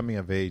a coming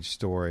of age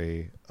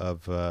story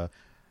of a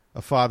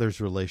father's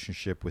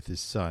relationship with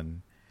his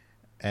son,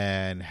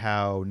 and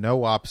how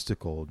no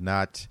obstacle,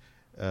 not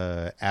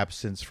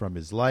absence from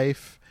his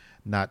life,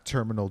 not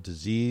terminal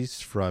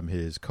disease from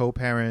his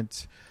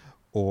co-parent,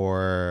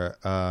 or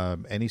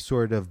any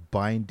sort of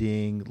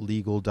binding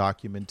legal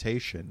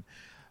documentation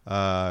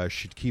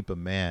should keep a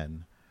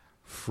man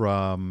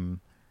from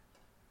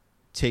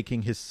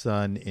taking his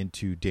son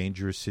into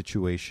dangerous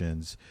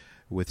situations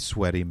with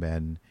sweaty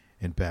men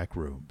in back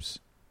rooms.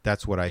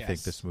 That's what I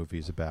think this movie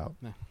is about.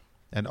 No.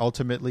 And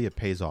ultimately, it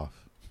pays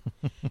off.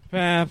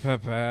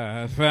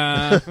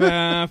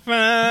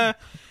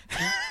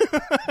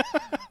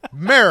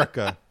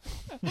 America.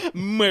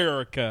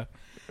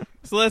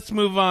 So let's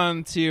move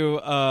on to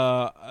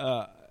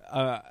a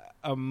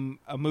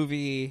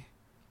movie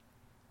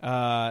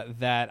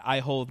that I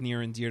hold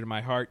near and dear to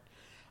my heart,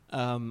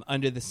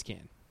 Under the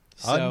Skin.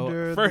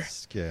 Under the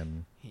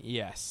Skin.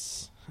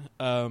 Yes.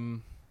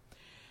 Under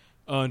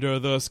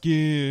the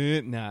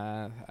Skin.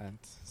 Nah,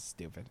 that's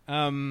stupid.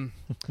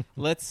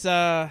 Let's.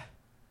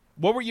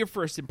 What were your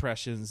first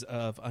impressions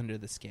of Under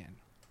the Skin?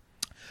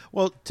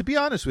 Well, to be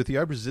honest with you,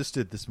 I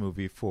resisted this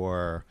movie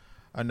for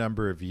a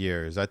number of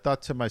years. I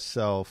thought to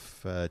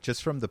myself,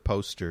 just from the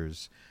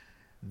posters,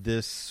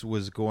 this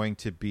was going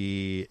to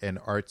be an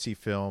artsy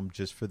film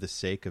just for the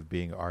sake of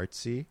being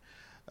artsy.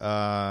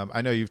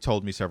 I know you've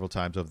told me several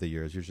times over the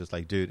years. You're just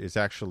like, dude, it's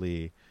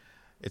actually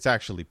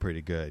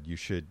pretty good. You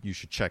should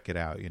check it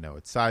out. You know,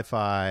 it's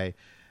sci-fi.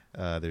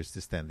 There's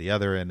this, then, the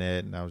other in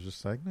it, and I was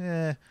just like,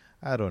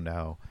 I don't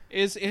know.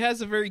 It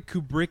has a very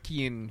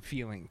Kubrickian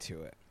feeling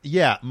to it.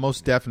 Yeah,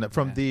 most definite.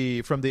 From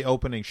the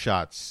opening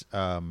shots,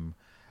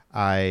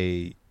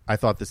 I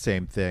thought the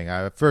same thing.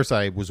 At first,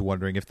 I was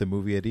wondering if the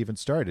movie had even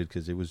started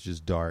because it was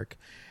just dark,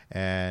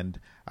 and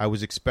I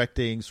was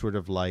expecting sort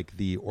of like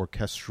the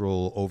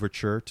orchestral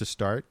overture to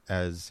start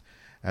as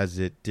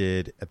it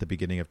did at the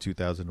beginning of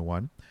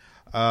 2001.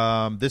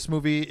 This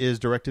movie is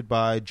directed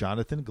by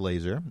Jonathan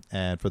Glazer,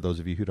 and for those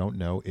of you who don't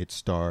know, it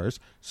stars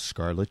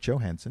Scarlett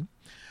Johansson.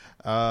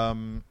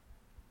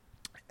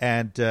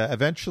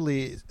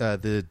 Eventually,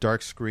 the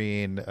dark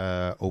screen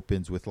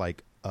opens with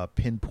like a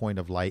pinpoint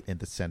of light in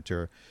the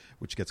center,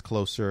 which gets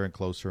closer and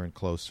closer and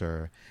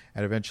closer.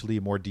 And eventually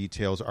more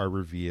details are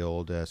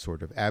revealed,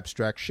 sort of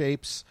abstract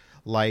shapes,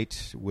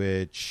 light,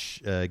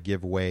 which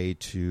give way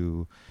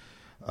to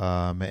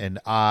an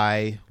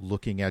eye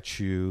looking at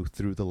you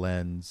through the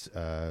lens,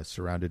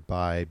 surrounded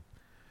by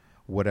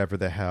whatever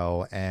the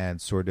hell,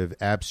 and sort of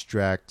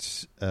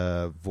abstract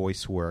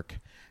voice work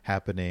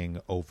happening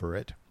over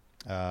it.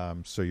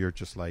 So you're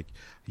just like,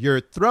 you're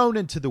thrown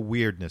into the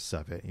weirdness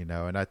of it, you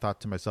know. And I thought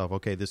to myself,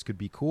 okay, this could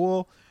be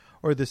cool,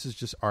 or this is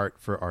just art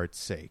for art's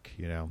sake,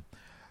 you know.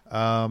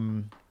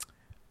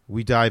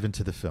 We dive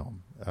into the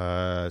film.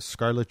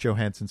 Scarlett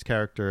Johansson's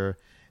character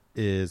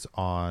is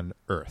on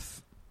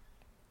Earth.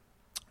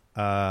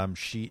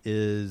 She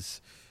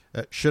is.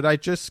 Should I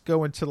just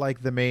go into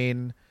like the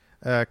main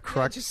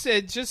crux? Yeah,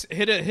 just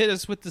hit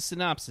us with the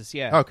synopsis.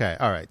 Yeah. Okay.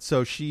 All right.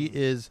 So she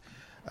is.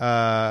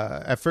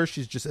 At first,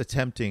 she's just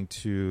attempting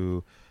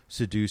to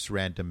seduce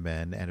random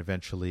men, and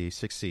eventually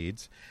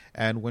succeeds.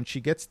 And when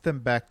she gets them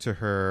back to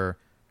her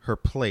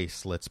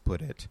place, let's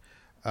put it,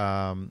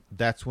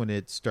 that's when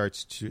it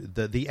starts to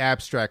the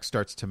abstract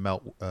starts to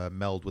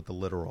meld with the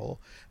literal.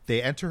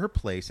 They enter her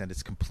place, and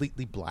it's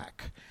completely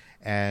black,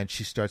 and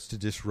she starts to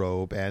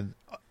disrobe. And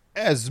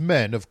as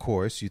men, of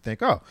course, you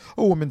think, oh,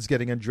 a woman's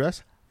getting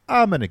undressed.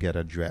 I'm going to get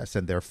undressed.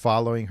 And they're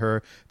following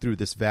her through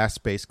this vast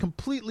space,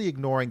 completely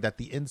ignoring that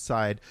the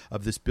inside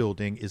of this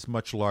building is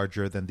much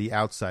larger than the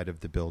outside of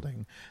the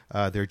building.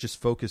 They're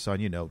just focused on,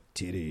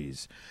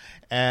 titties.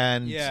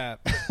 And Yeah.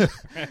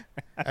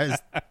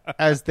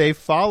 as they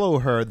follow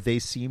her, they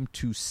seem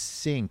to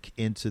sink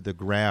into the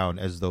ground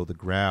as though the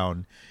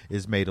ground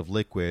is made of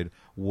liquid,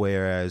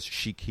 whereas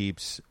she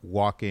keeps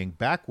walking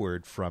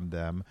backward from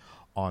them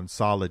on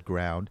solid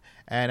ground.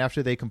 And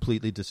after they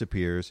completely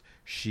disappears,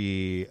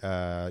 she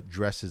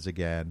dresses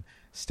again,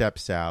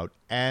 steps out,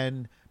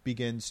 and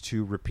begins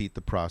to repeat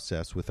the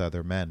process with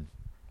other men.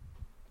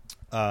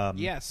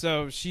 Yeah,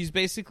 so she's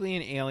basically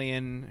an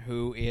alien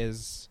who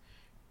is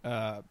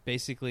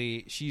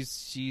basically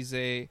she's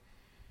a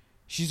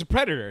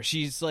predator.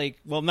 She's like,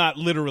 well, not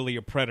literally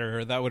a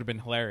predator. That would have been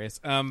hilarious.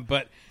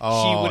 But she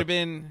would have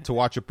been to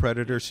watch a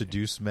predator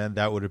seduce men.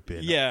 That would have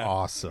been Yeah.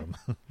 awesome.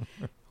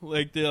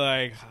 like they're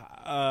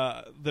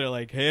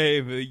like,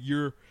 hey,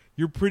 you're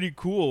pretty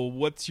cool.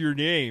 What's your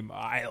name?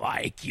 I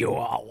like you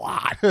a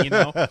lot.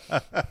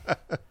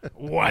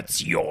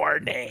 What's your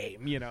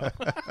name?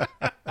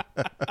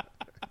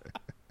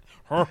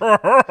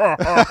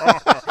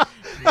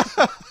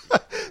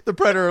 The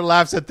predator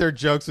laughs at their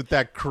jokes with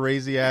that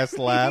crazy ass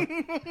laugh.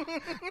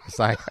 It's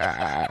like,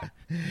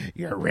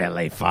 you're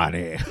really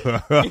funny.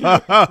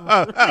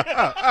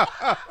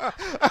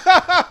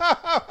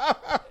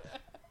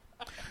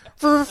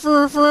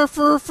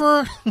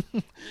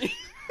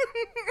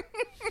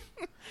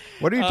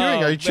 What are you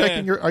doing?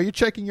 Are you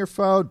checking your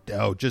phone?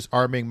 No, just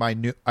arming my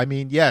new.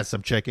 Yes,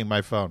 I'm checking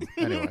my phone.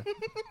 Anyway.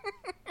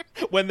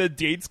 When the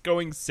date's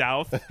going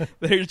south,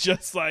 they're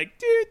just like,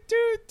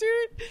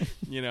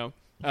 dude.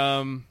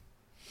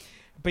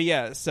 But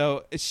yeah,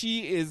 so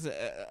she is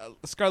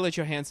Scarlett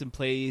Johansson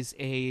plays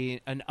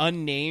an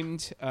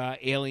unnamed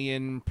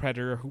alien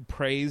predator who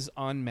preys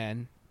on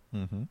men.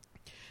 Mm-hmm.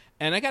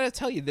 And I gotta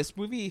tell you, this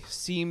movie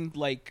seemed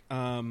like,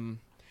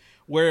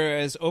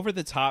 whereas Over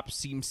the Top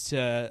seems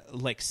to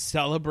like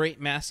celebrate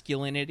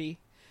masculinity,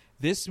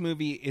 this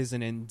movie is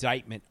an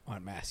indictment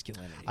on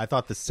masculinity. I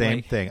thought the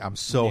same thing. I'm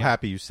so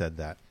happy you said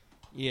that.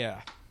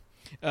 Yeah.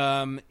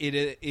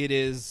 It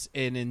is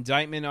an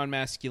indictment on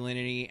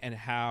masculinity and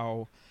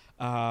how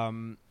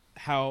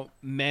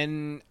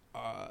men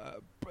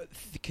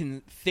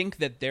can think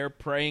that they're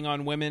preying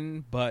on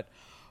women, but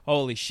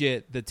holy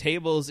shit, the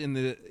tables in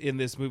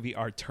this movie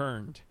are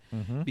turned.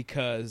 Mm-hmm.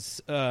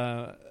 Because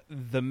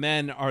the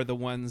men are the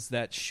ones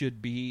that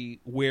should be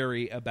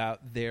wary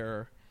about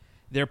their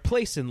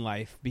place in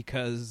life,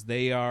 because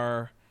they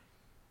are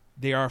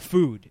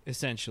food,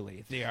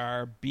 essentially. They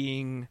are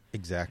being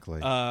exactly.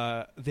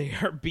 They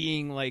are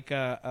being like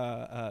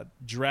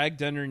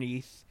dragged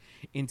underneath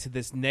into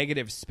this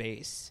negative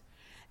space.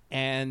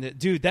 And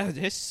dude, that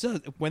is so,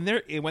 when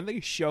they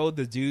show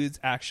the dudes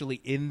actually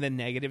in the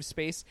negative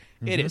space,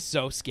 mm-hmm. It is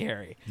so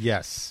scary.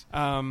 Yes.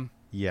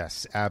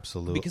 Yes,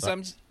 absolutely. Because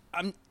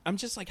I'm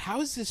just like,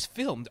 how is this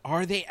filmed?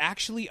 Are they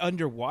actually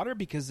underwater?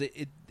 Because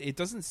it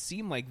doesn't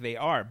seem like they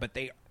are, but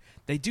they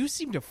do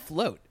seem to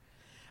float.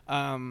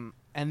 And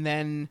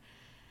then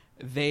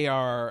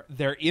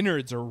their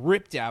innards are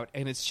ripped out,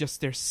 and it's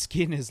just their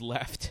skin is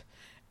left,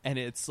 and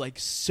it's like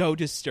so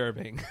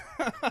disturbing.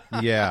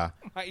 Yeah.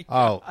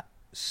 Oh,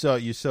 so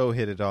you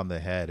hit it on the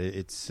head.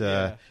 It's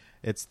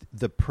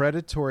the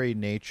predatory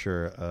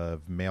nature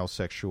of male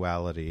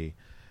sexuality,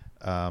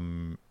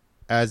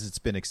 as it's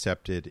been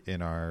accepted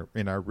in our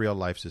real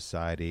life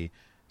society,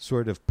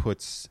 sort of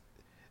puts,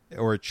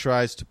 or it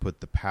tries to put,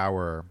 the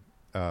power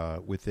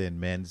within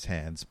men's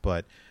hands.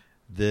 But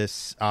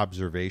this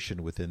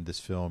observation within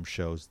this film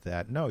shows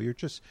that no,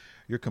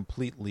 you're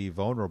completely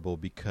vulnerable,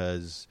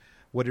 because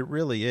what it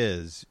really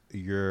is,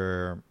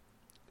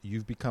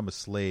 you've become a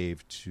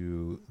slave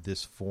to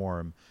this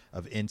form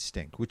of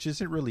instinct, which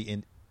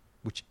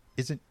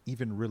isn't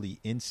even really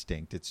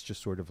instinct. It's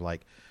just sort of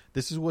like,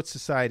 this is what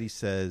society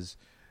says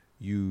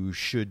you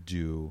should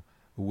do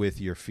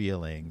with your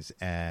feelings,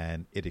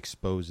 and it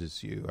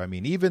exposes you. I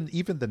mean, even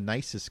the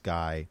nicest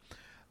guy,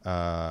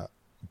 the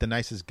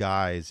nicest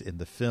guys in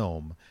the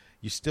film,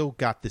 you still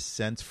got this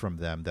sense from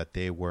them that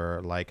they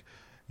were like,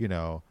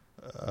 I'm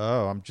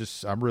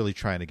really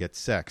trying to get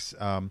sex.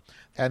 And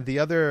the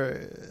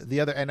other,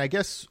 and I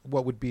guess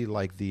what would be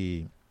like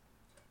the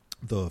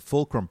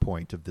fulcrum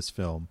point of this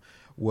film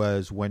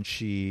was when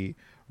she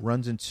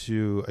runs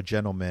into a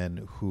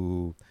gentleman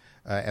who,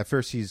 at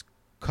first he's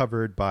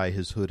covered by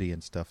his hoodie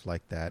and stuff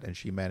like that, and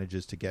she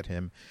manages to get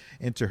him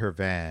into her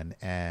van.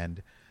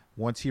 And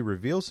once he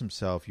reveals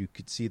himself, you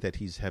could see that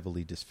he's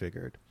heavily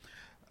disfigured.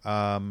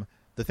 The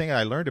thing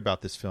I learned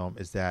about this film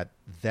is that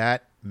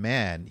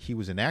man, he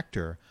was an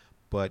actor,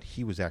 but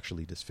he was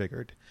actually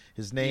disfigured.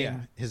 His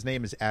name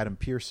is Adam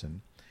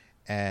Pearson,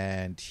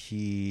 and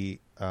he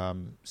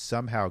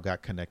somehow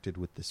got connected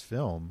with this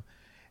film.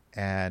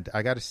 And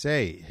I got to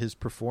say, his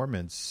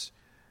performance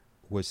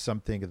was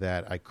something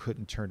that I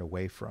couldn't turn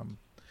away from.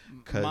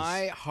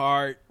 My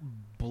heart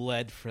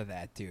bled for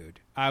that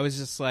dude. I was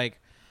just like,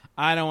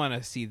 I don't want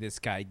to see this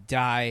guy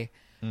die.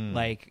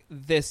 Like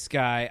this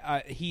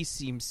guy, he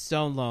seems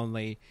so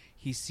lonely.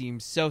 He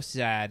seems so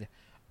sad.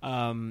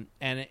 And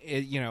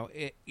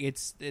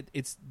it's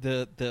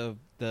the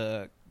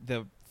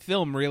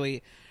film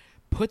really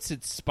puts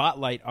its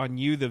spotlight on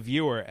you, the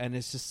viewer, and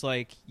it's just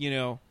like,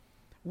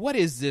 what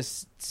is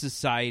this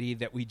society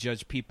that we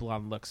judge people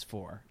on looks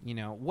for?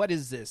 What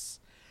is this?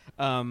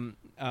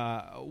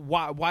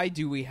 Why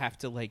do we have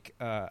to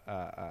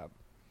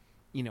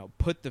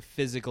put the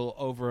physical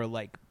over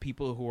like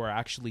people who are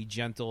actually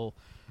gentle,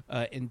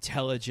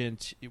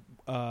 intelligent,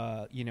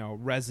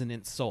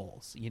 resonant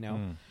souls?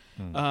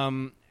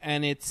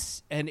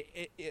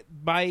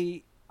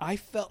 I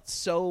felt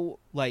so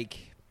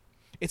like.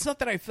 It's not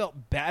that I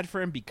felt bad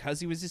for him because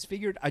he was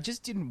disfigured. I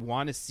just didn't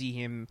want to see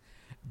him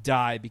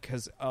die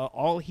because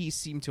all he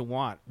seemed to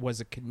want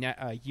was a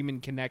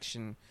human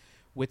connection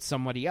with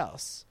somebody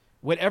else.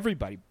 What every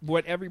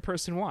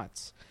person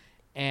wants.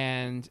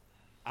 And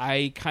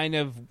I kind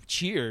of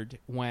cheered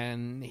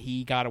when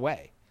he got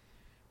away.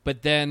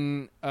 But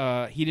then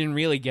he didn't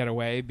really get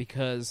away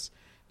because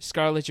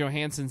Scarlett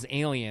Johansson's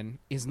alien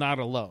is not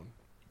alone.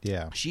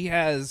 Yeah. She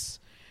has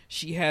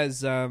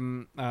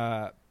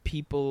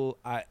people.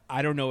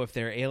 I don't know if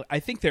they're I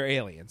think they're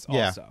aliens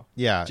also.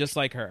 Yeah. Just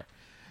like her.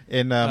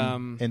 In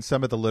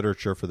some of the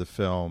literature for the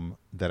film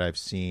that I've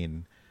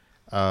seen,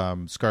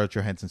 Scarlett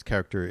Johansson's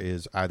character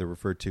is either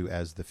referred to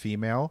as the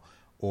female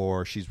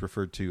or she's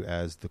referred to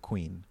as the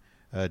queen,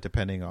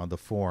 depending on the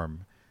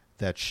form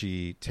that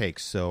she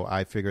takes. So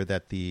I figure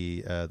that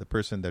the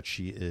person that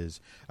she is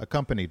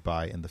accompanied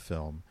by in the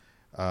film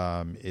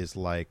is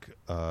like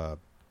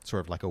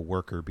sort of like a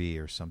worker bee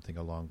or something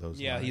along those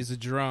lines. Yeah, he's a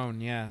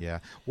drone. Yeah. Yeah.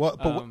 Well,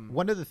 but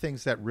one of the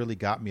things that really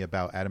got me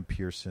about Adam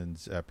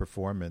Pearson's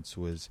performance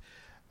was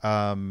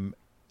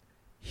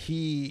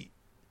he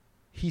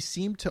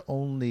seemed to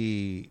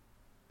only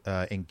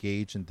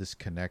engage in this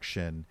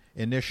connection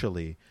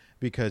initially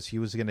because he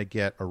was going to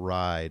get a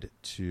ride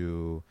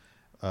to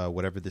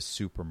whatever this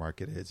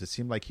supermarket is. It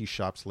seemed like he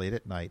shops late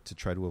at night to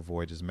try to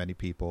avoid as many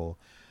people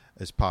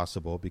as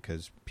possible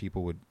because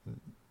people would,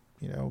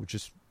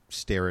 just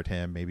stare at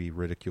him, maybe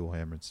ridicule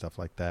him and stuff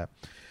like that.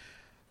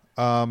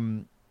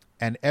 And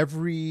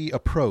every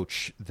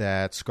approach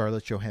that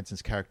Scarlett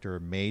Johansson's character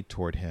made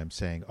toward him,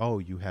 saying, "Oh,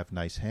 you have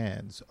nice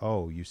hands.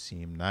 Oh, you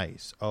seem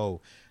nice.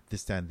 Oh,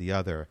 this, that, and the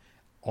other,"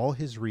 all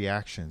his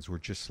reactions were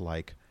just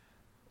like,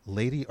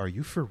 "Lady, are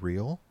you for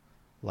real?"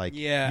 Like,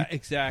 yeah,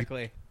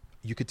 exactly.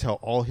 You could tell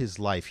all his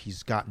life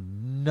he's got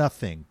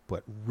nothing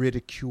but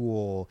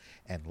ridicule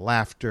and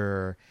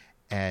laughter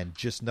and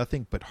just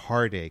nothing but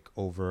heartache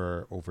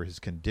over his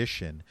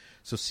condition.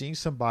 So seeing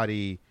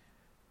somebody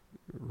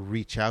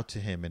reach out to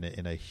him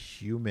in a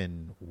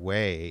human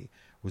way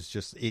was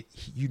just it.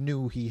 You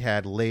knew he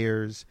had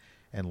layers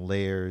and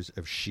layers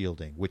of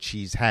shielding, which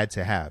he's had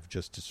to have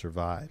just to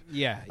survive.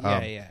 Yeah,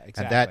 exactly.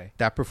 And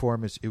that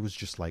performance, it was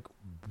just like,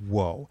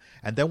 whoa.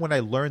 And then when I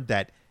learned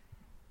that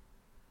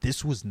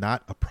this was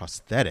not a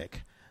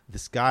prosthetic,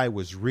 this guy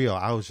was real,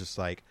 I was just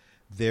like,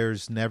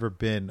 there's never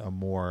been a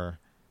more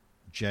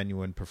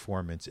genuine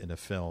performance in a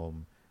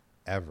film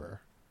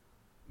ever.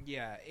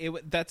 Yeah,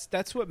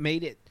 that's what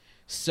made it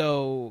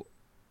so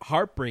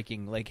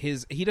heartbreaking. Like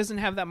he doesn't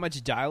have that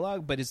much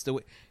dialogue, but it's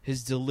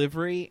his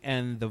delivery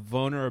and the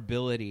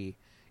vulnerability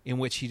in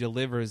which he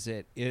delivers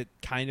it. It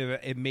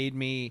made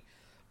me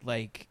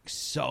like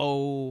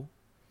so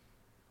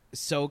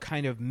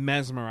kind of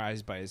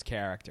mesmerized by his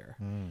character.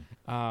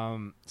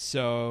 And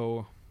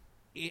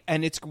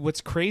it's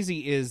what's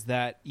crazy is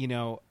that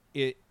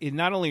it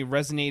not only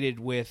resonated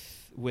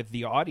with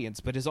the audience,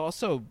 but it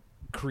also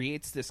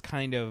creates this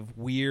kind of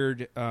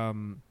weird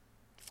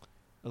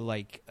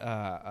like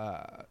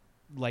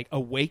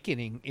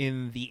awakening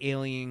in the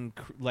alien,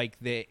 like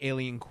the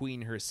alien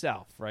queen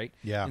herself, right?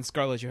 Yeah. In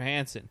Scarlett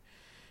Johansson.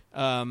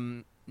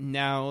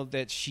 Now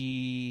that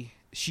she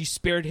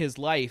spared his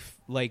life,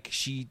 like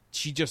she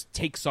just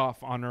takes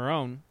off on her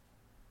own,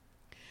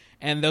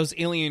 and those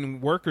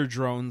alien worker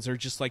drones are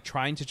just like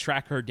trying to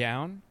track her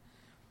down.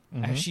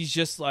 And she's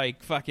just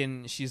like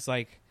fucking. She's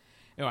like,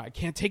 I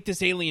can't take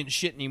this alien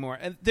shit anymore.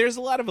 And there's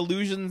a lot of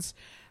allusions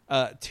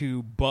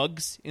to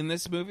bugs in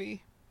this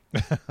movie.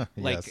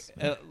 Like,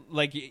 yes.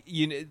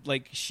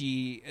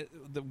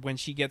 When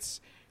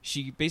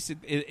she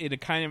basically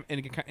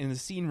in a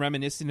scene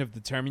reminiscent of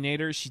the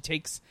Terminator, she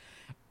takes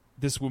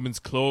this woman's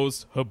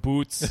clothes, her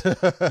boots,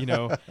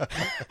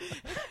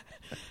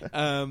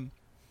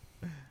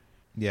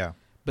 Yeah.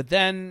 But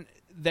then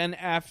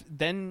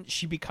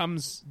she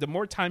becomes, the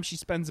more time she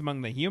spends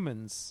among the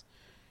humans,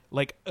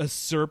 like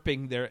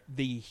usurping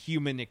the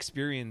human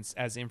experience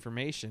as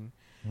information,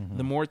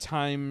 the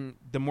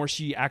more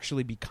she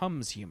actually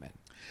becomes human.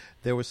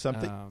 There was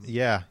something,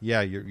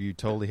 you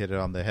totally hit it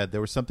on the head.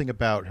 There was something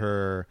about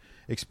her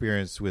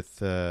experience with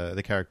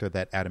the character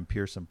that Adam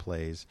Pearson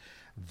plays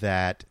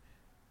that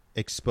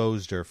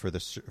exposed her for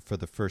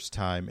the first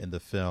time in the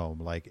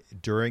film. Like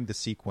during the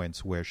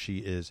sequence where she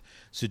is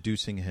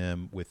seducing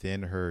him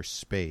within her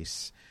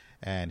space,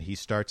 and he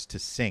starts to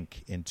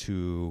sink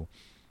into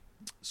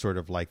sort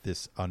of like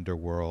this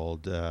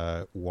underworld,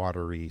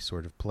 watery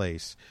sort of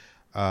place,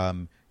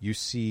 you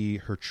see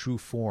her true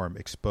form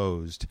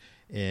exposed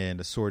in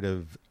a sort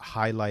of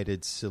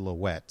highlighted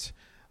silhouette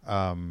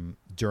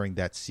during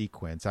that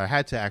sequence. I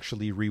had to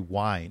actually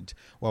rewind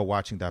while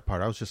watching that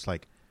part. I was just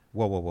like,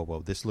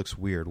 whoa, this looks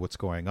weird. What's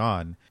going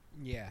on?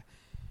 Yeah,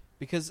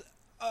 because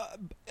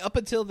up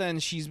until then,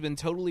 she's been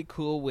totally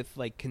cool with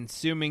like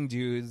consuming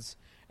dudes,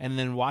 and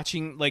then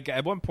watching. Like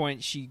at one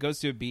point, she goes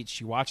to a beach,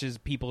 she watches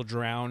people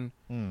drown.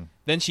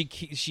 Then she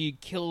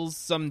kills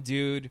some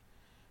dude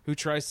who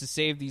tries to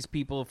save these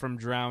people from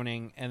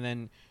drowning, and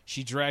then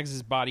she drags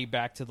his body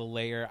back to the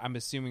lair. I'm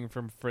assuming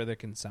from further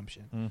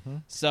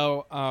consumption.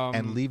 So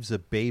And leaves a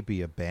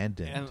baby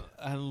abandoned.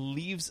 and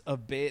leaves a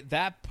bit.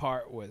 That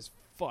part was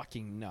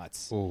fucking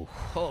nuts. Ooh.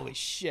 Holy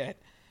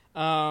shit.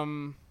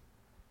 And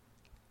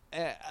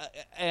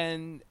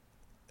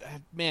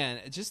man,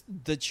 just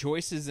the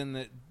choices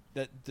in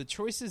the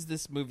choices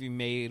this movie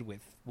made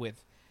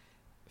with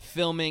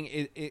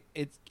filming,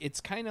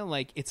 it's kind of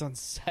like it's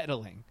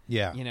unsettling.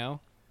 Yeah. You know?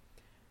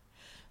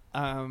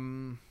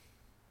 And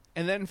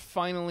then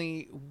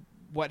finally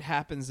what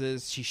happens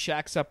is she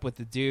shacks up with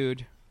the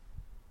dude.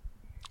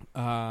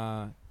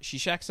 She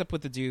shacks up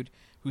with the dude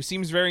who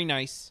seems very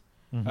nice.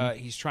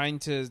 He's trying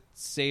to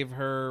save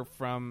her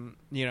from,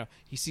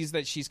 he sees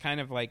that she's kind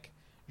of like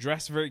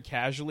dressed very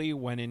casually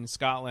when in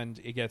Scotland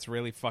it gets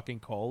really fucking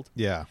cold.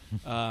 Yeah.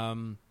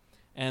 And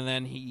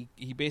then he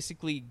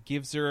basically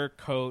gives her a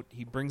coat.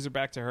 He brings her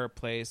back to her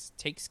place,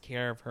 takes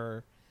care of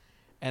her.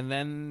 And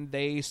then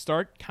they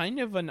start kind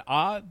of an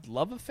odd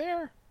love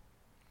affair.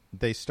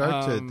 They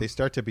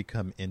start to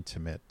become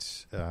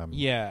intimate.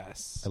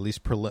 Yes. At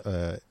least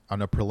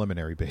on a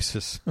preliminary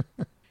basis.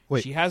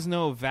 Wait. She has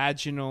no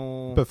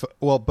vaginal.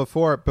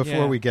 Before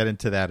Yeah. we get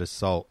into that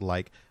assault,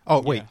 like,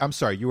 wait, I'm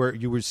sorry, you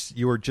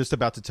were just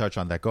about to touch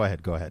on that. Go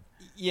ahead.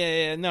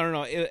 Yeah,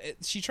 no.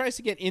 She tries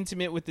to get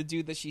intimate with the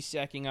dude that she's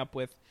shacking up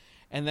with,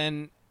 and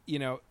then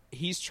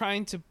he's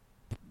trying to,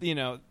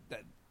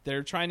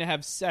 they're trying to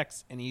have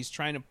sex, and he's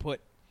trying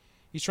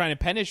to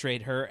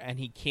penetrate her, and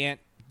he can't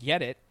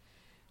get it.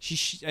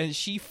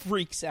 She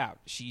freaks out.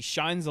 She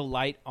shines a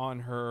light on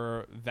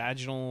her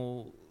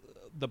vaginal,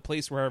 the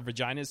place where her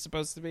vagina is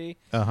supposed to be,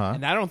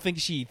 and I don't think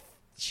she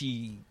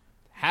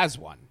has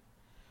one,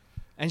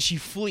 and she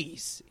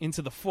flees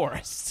into the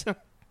forest.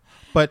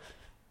 But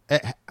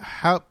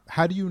how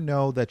do you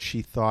know that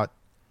she thought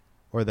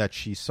or that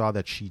she saw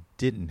that she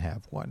didn't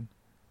have one?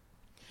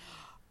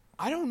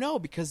 I don't know,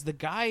 because the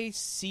guy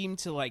seemed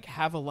to like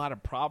have a lot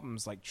of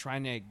problems like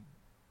trying to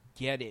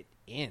get it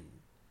in.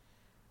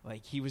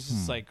 Like he was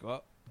just like,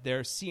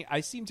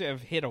 I seem to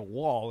have hit a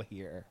wall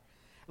here.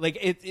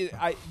 Like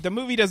the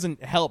movie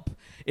doesn't help.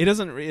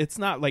 It's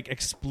not like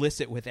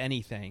explicit with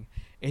anything.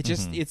 It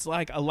just it's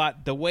like a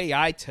lot. The way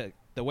I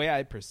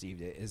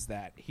perceived it is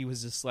that he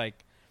was just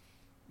like,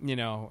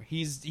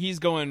 he's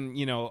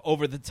going,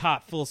 over the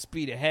top, full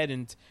speed ahead,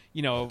 and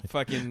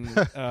fucking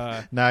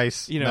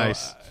nice.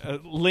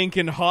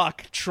 Lincoln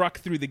Hawk truck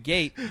through the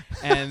gate,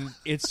 and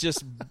it's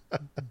just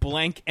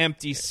blank,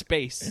 empty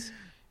space.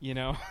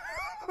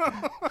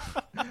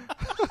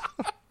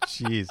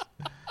 Jeez.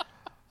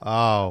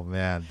 Oh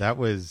man, that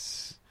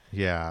was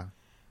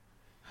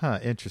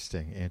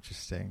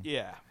interesting.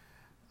 Yeah.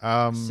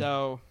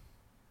 So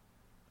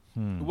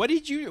what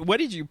did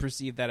you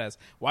perceive that as?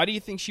 Why do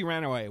you think she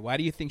ran away? Why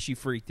do you think she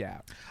freaked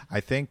out?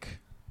 I think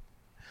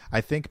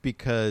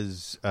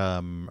because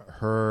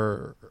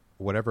her,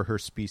 whatever her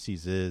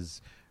species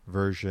is,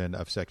 version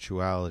of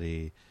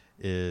sexuality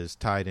is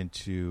tied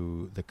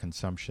into the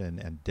consumption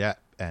and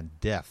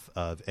death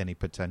of any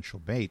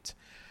potential mate.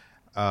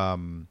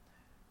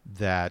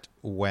 That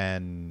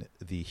when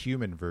the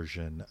human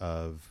version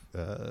of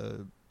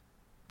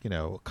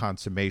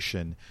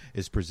consummation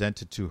is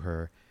presented to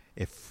her,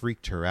 it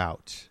freaked her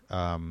out.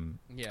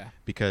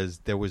 Because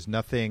there was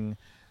nothing.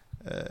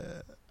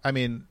 I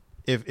mean,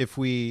 if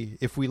we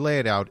lay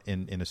it out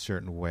in a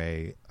certain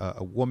way,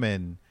 a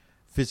woman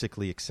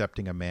physically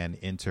accepting a man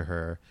into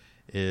her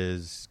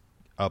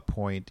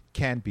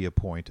can be a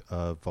point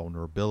of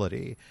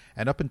vulnerability,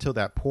 and up until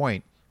that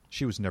point,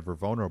 she was never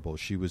vulnerable.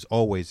 She was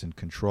always in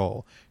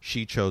control.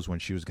 She chose when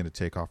she was going to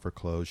take off her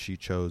clothes. She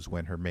chose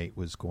when her mate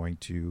was going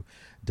to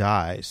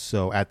die.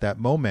 So at that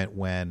moment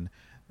when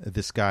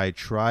this guy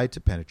tried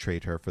to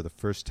penetrate her for the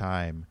first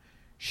time,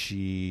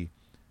 she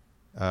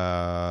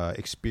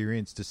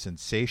experienced a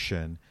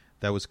sensation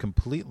that was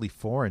completely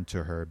foreign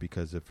to her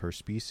because of her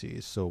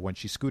species. So when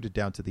she scooted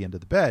down to the end of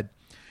the bed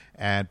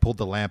and pulled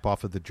the lamp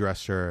off of the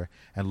dresser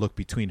and looked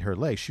between her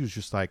legs, she was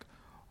just like,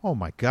 oh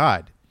my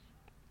God,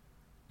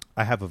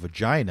 I have a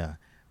vagina.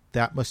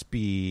 That must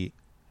have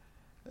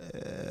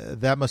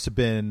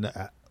been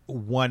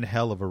one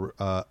hell of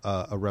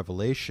a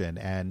revelation.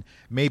 And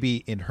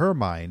maybe in her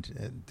mind,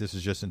 and this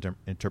is just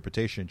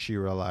interpretation, she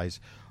realized,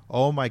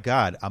 oh my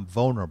God, I'm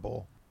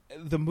vulnerable.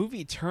 The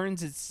movie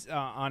turns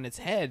on its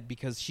head,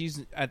 because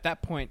she's at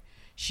that point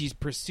she's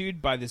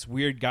pursued by this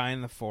weird guy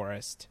in the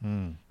forest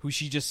who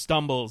she just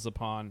stumbles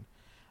upon,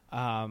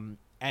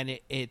 and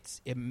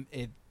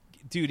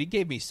dude, it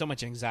gave me so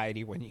much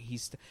anxiety when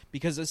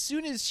because as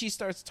soon as she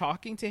starts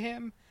talking to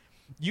him,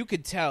 you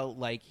could tell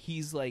like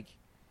he's like,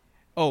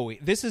 oh,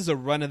 this is a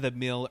run of the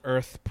mill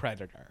Earth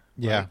predator.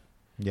 Yeah,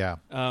 right?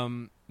 yeah.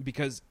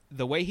 Because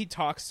the way he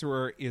talks to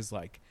her is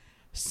like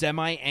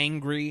semi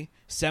angry,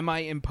 semi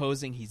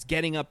imposing. He's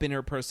getting up in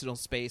her personal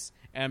space,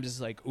 and I'm just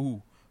like,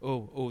 ooh,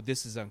 oh,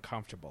 this is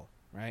uncomfortable,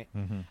 right?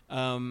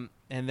 Mm-hmm.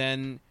 And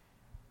then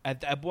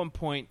at one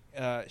point,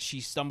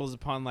 she stumbles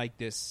upon like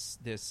this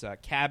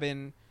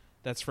cabin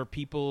that's for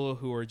people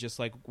who are just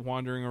like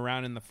wandering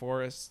around in the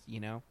forest,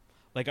 you know,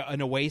 like an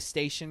away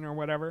station or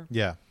whatever.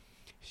 Yeah.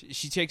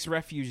 She takes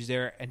refuge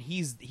there, and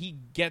he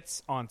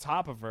gets on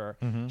top of her.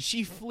 Mm-hmm.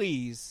 She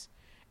flees,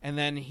 and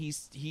then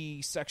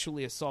he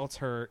sexually assaults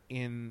her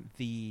in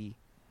the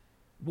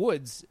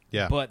woods.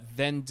 Yeah. But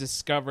then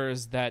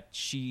discovers that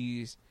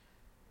she's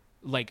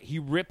like she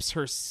rips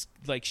her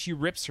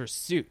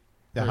suit,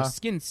 her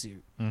skin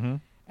suit. Mm-hmm.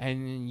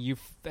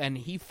 And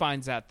he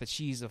finds out that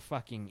she's a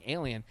fucking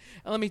alien.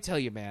 And let me tell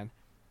you, man,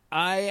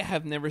 I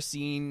have never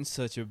seen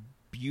such a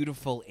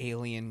beautiful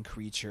alien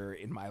creature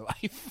in my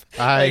life.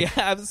 I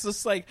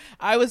was like,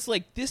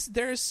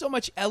 there is so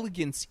much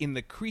elegance in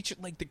the creature.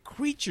 Like the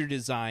creature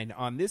design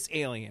on this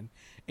alien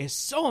is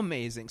so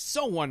amazing,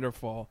 so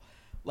wonderful.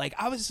 Like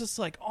I was just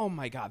like, oh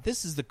my god,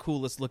 this is the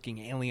coolest looking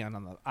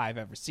alien I've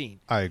ever seen.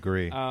 I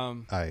agree.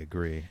 I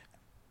agree.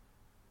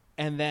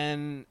 And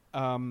then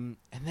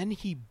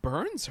he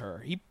burns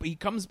her. He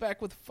comes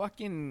back with a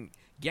fucking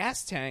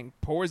gas tank,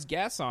 pours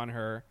gas on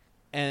her,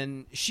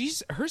 and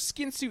her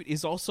skin suit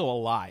is also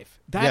alive.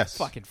 That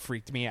fucking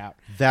freaked me out.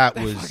 That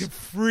fucking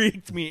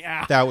freaked me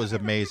out. That was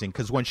amazing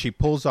because when she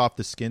pulls off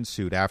the skin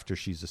suit after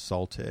she's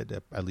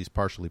assaulted, at least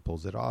partially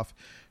pulls it off,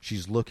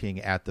 she's looking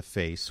at the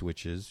face,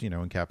 which is, you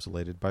know,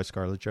 encapsulated by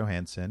Scarlett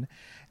Johansson,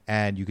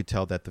 and you could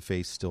tell that the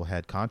face still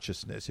had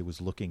consciousness. It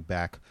was looking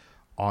back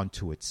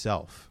onto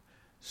itself.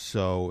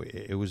 So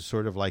it was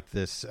sort of like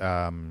this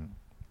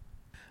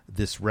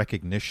this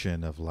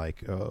recognition of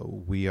like,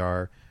 we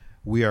are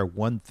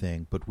one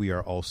thing, but we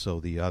are also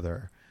the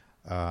other,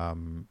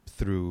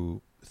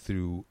 through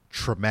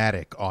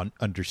traumatic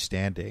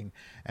understanding.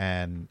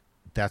 And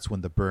that's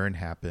when the burn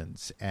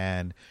happens.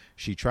 And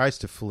she tries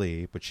to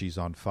flee, but she's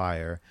on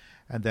fire,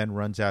 and then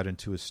runs out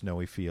into a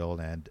snowy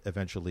field and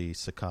eventually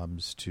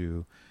succumbs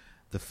to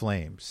the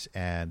flames.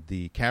 And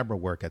the camera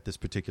work at this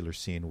particular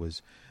scene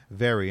was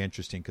very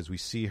interesting because we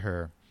see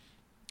her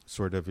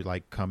sort of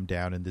like come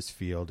down in this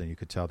field, and you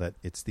could tell that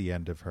it's the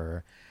end of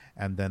her.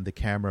 And then the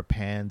camera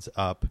pans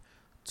up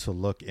to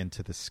look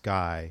into the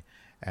sky,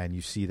 and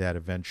you see that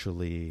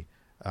eventually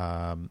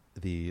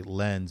the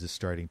lens is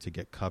starting to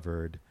get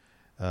covered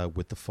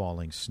with the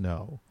falling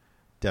snow.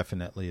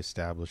 Definitely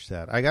established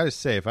that. I got to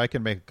say, if I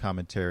can make a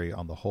commentary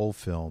on the whole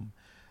film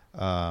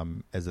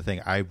as a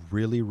thing, I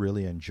really,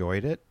 really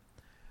enjoyed it.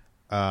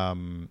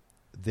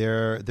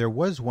 There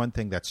was one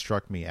thing that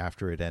struck me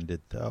after it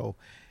ended, though.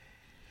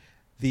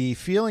 The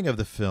feeling of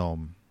the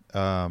film,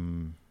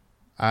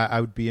 I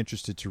would be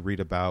interested to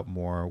read about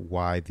more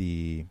why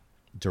the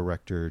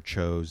director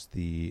chose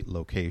the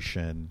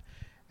location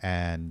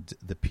and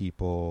the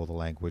people, the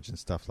language, and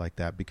stuff like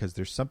that, because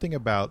there's something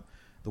about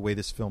the way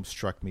this film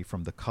struck me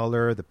from the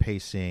color, the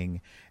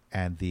pacing,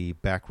 and the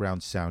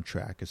background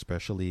soundtrack,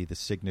 especially the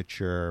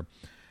signature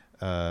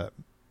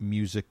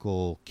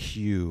musical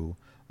cue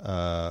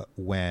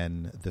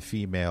when the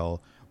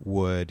female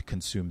would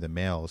consume the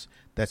males,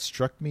 that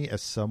struck me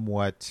as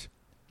somewhat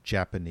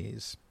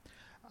Japanese.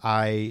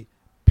 I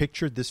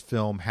pictured this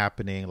film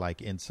happening like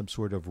in some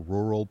sort of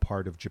rural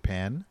part of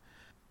Japan.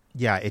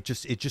 Yeah, it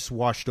just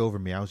washed over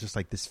me. I was just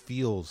like, this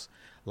feels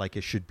like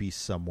it should be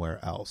somewhere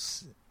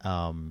else.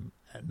 And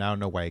I don't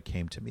know why it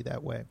came to me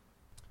that way.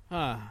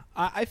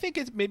 I think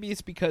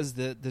it's because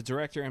the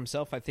director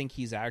himself, I think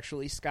he's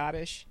actually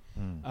Scottish.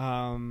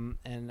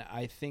 And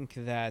I think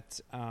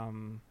that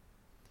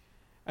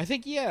I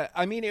think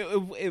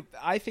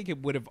I think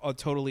it would have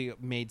totally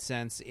made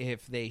sense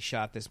if they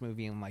shot this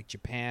movie in like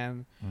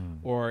Japan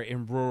or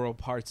in rural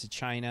parts of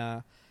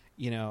China,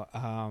 you know,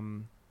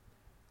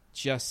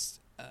 just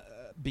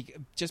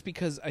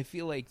because I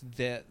feel like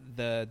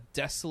the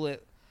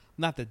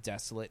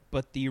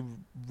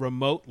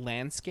remote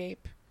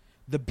landscape,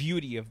 the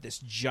beauty of this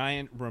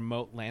giant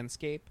remote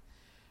landscape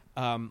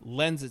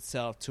lends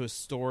itself to a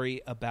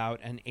story about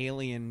an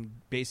alien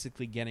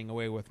basically getting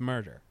away with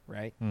murder,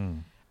 right?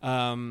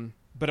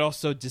 But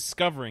also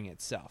discovering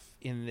itself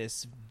in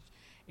this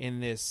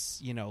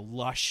you know,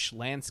 lush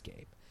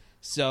landscape.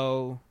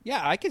 So yeah,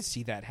 I could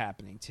see that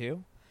happening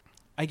too.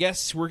 I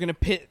guess we're gonna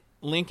pit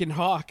Lincoln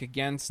Hawk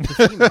against the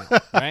female,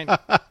 right?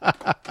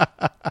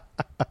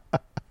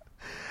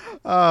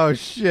 Oh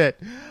shit!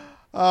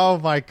 Oh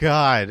my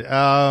god!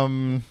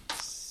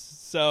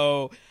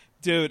 So,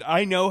 dude,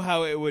 I know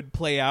how it would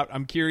play out.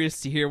 I'm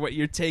curious to hear what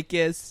your take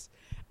is.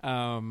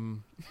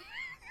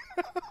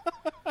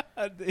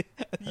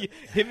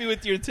 Hit me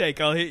with your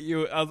take. I'll hit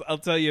you. I'll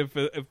tell you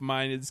if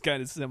mine is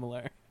kind of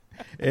similar.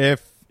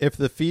 If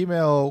the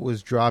female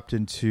was dropped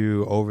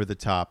into over the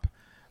top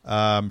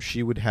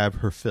she would have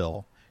her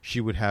fill. She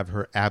would have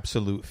her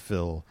absolute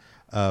fill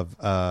of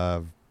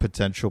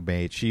potential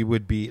mates. She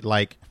would be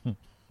like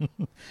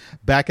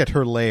back at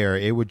her lair.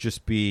 It would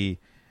just be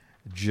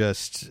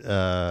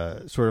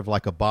sort of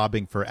like a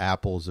bobbing for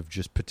apples of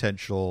just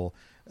potential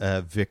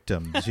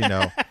victims,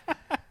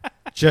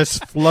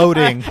 just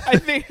floating.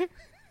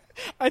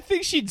 I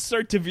think she'd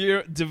start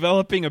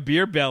developing a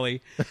beer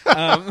belly.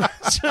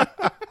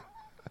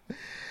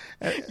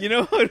 You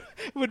know what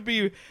would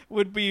be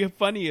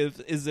funny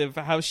is if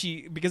how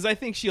she, because I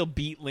think she'll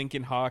beat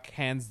Lincoln Hawk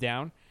hands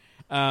down.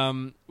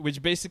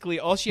 Which basically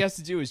all she has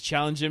to do is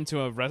challenge him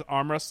to a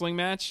arm wrestling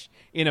match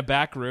in a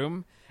back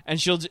room, and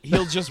he'll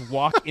just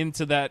walk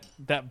into that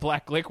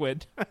black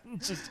liquid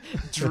and just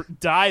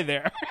die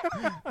there.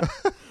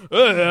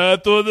 I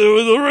thought there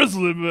was a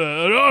wrestling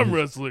match, an arm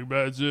wrestling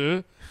match.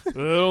 I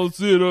don't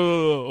see it.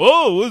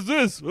 What's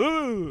this?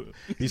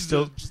 He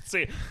still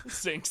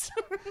sinks.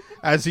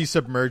 As he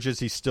submerges,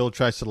 he still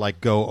tries to like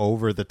go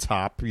over the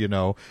top,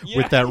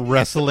 with that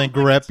wrestling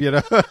grip,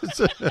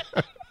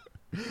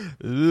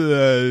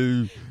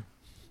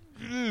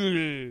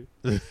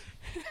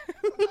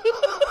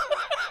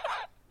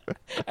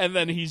 And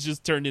then he's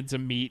just turned into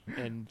meat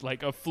and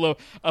like a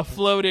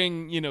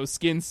floating,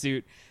 skin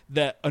suit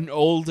that an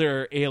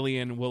older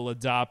alien will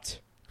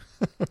adopt.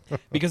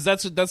 Because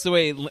that's the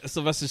way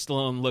Sylvester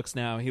Stallone looks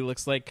now. He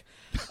looks like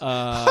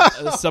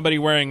somebody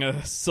wearing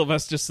a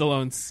Sylvester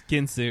Stallone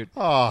skin suit.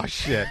 Oh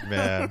shit,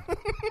 man!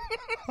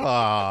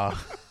 Oh.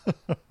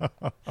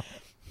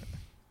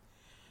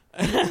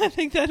 I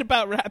think that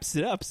about wraps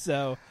it up.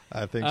 So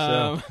I think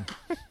so.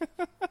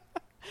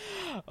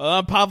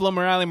 I'm Pablo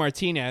Morales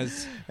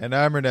Martinez, and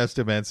I'm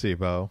Ernesto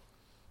Mancibo.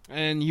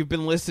 And you've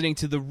been listening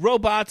to the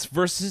Robots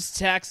vs.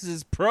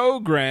 Taxes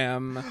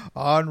program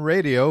on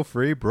Radio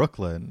Free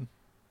Brooklyn.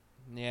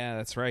 Yeah,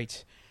 that's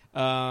right.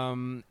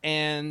 And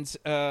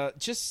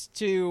just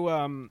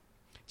to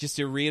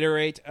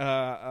reiterate,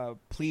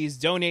 please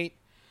donate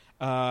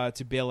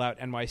to Bail Out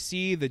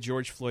NYC, the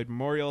George Floyd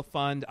Memorial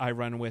Fund I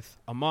run with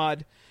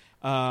Ahmad.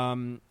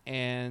 And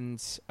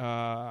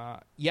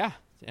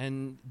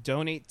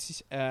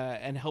donate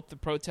and help the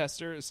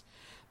protesters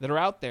that are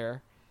out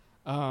there.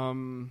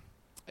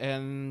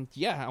 And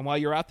while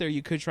you're out there,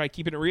 you could try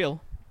keeping it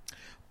real.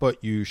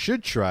 But you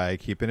should try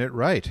keeping it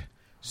right.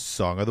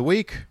 Song of the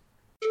Week.